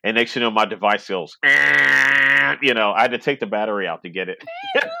 and next thing you know, my device goes, you know, I had to take the battery out to get it.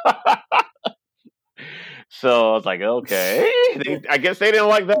 So I was like, okay, I guess they didn't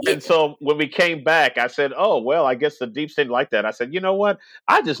like that. Yeah, And so when we came back, I said, oh, well, I guess the deep state like that. I said, you know what?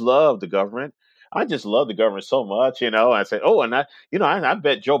 I just love the government. I just love the government so much, you know. I said, oh, and I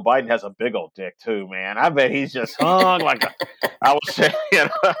bet Joe Biden has a big old dick too, man. I bet he's just hung like I was saying, you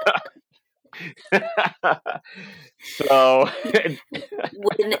know. So,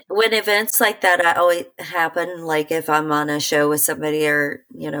 when events like that always happen, like if I'm on a show with somebody or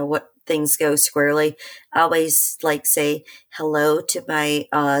what things go squarely, I always like say hello to my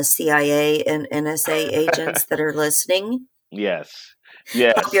CIA and NSA agents that are listening. yes, Hope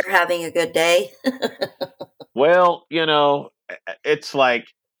yes. you're having a good day. Well, it's like,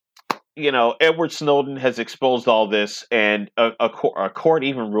 Edward Snowden has exposed all this, and a court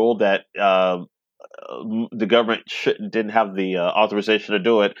even ruled that the government didn't have the authorization to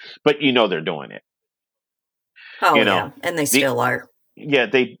do it, but they're doing it. Oh You know, yeah, and they the still are. yeah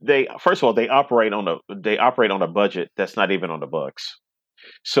they first of all they operate on a budget that's not even on the books.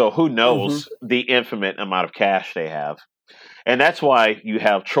 So who Hmm. knows the infinite amount of cash they have, and that's why you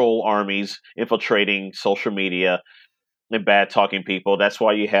have troll armies infiltrating social media and bad talking people. That's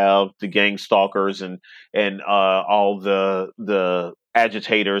why you have the gang stalkers and all the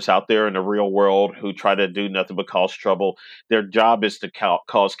agitators out there in the real world who try to do nothing but cause trouble. Their job is to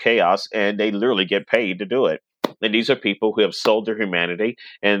cause chaos, and they literally get paid to do it. And these are people who have sold their humanity,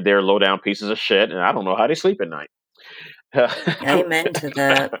 and they're low down pieces of shit. And I don't know how they sleep at night. Amen to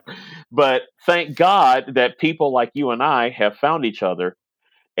that. But thank God that people like you and I have found each other,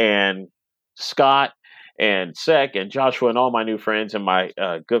 and Scott and Sek and Joshua and all my new friends and my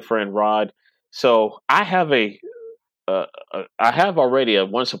good friend Rod. So I have already a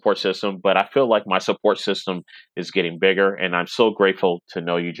one support system, but I feel like my support system is getting bigger, and I'm so grateful to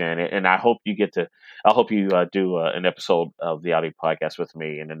know you, Janet. And I hope you do an episode of the Audio Podcast with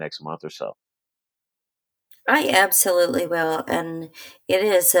me in the next month or so. I absolutely will, and it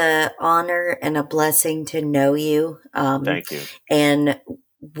is a honor and a blessing to know you. Thank you. And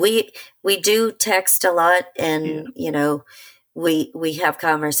we we do text a lot, Yeah, and we have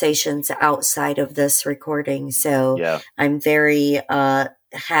conversations outside of this recording. So yeah, I'm very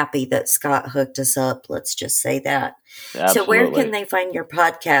happy that Scott hooked us up. Let's just say that. So where can absolutely. they find your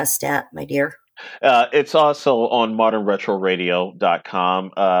podcast at, my dear? It's also on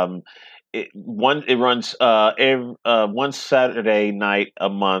modernretroradio.com. It runs one Saturday night a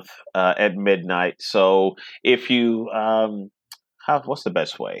month at midnight. So if you what's the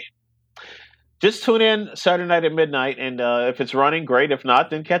best way? Just tune in Saturday night at midnight, and if it's running, great. If not,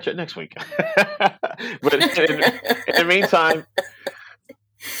 then catch it next week. But in the meantime,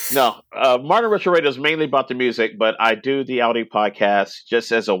 no, Modern Retro Radio is mainly about the music, but I do the Audi podcast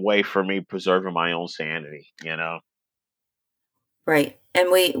just as a way for me preserving my own sanity. Right. And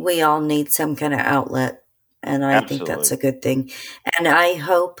we all need some kind of outlet. And I think that's Absolutely. a good thing. And I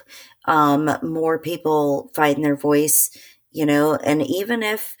hope more people find their voice, and even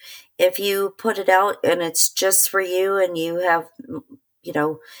if you put it out and it's just for you and you have, you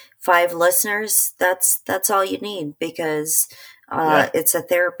know, 5 listeners, that's all you need, because Yeah, it's a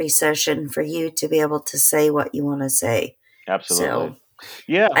therapy session for you to be able to say what you want to say. absolutely. So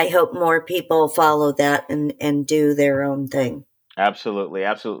Yeah, I hope more people follow that and do their own thing. absolutely.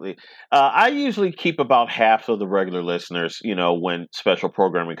 Absolutely. I usually keep about half of the regular listeners, when special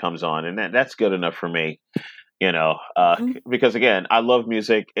programming comes on, and that's good enough for me. Mhm. Because again, I love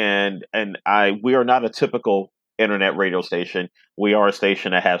music, and we are not a typical internet radio station. We are a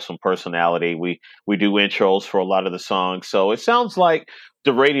station that has some personality. We do intros for a lot of the songs, so it sounds like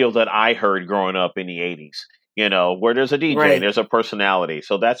the radio that I heard growing up in the '80s. Where there's a DJ, Right. there's a personality.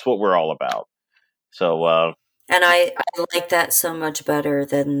 So that's what we're all about. So And I like that so much better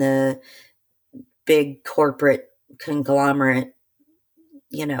than the big corporate conglomerate,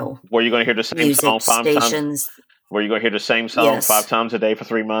 you know, were you going to hear the same song music 5 times? stations. Were you going to hear the same song five Yes. times a day for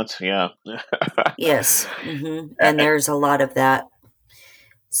 3 months? Yeah. Yes. And there's a lot of that.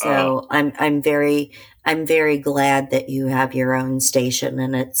 Oh, So I'm very glad that you have your own station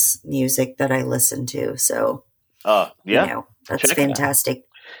and it's music that I listen to. So, yeah. that's Check it out. fantastic.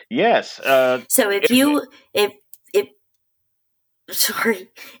 Yes. So if sorry,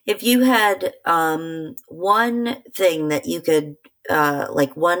 if you had one thing that you could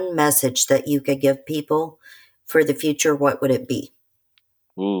like one message that you could give people for the future, what would it be?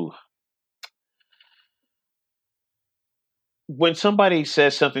 Ooh. When somebody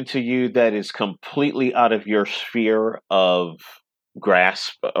says something to you that is completely out of your sphere of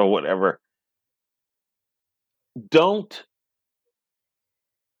grasp or whatever, don't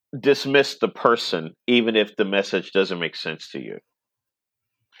dismiss the person, even if the message doesn't make sense to you.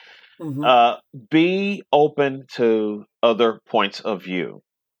 Hmm. Uh, be open to other points of view.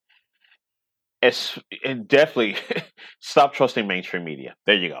 And definitely stop trusting mainstream media.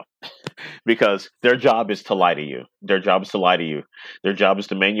 There you go. Because their job is to lie to you. Their job is to lie to you. Their job is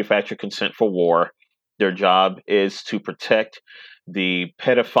to manufacture consent for war. Their job is to protect the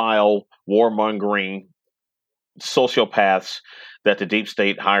pedophile, warmongering sociopaths that the deep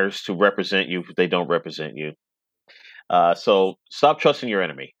state hires to represent you if they don't represent you. So stop trusting your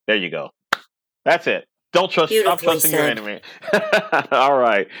enemy. There you go. That's it. Stop Beautifully trusting your said. enemy. All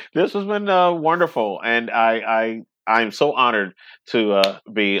right. This has been wonderful. And I'm so honored to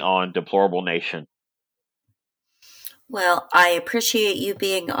be on Deplorable Nation. Well, I appreciate you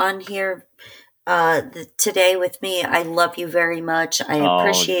being on here today with me. I love you very much. I Oh, you're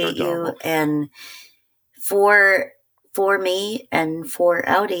appreciate you, adorable. and for for me and for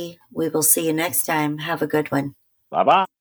Audi, we will see you next time. Have a good one. Bye bye.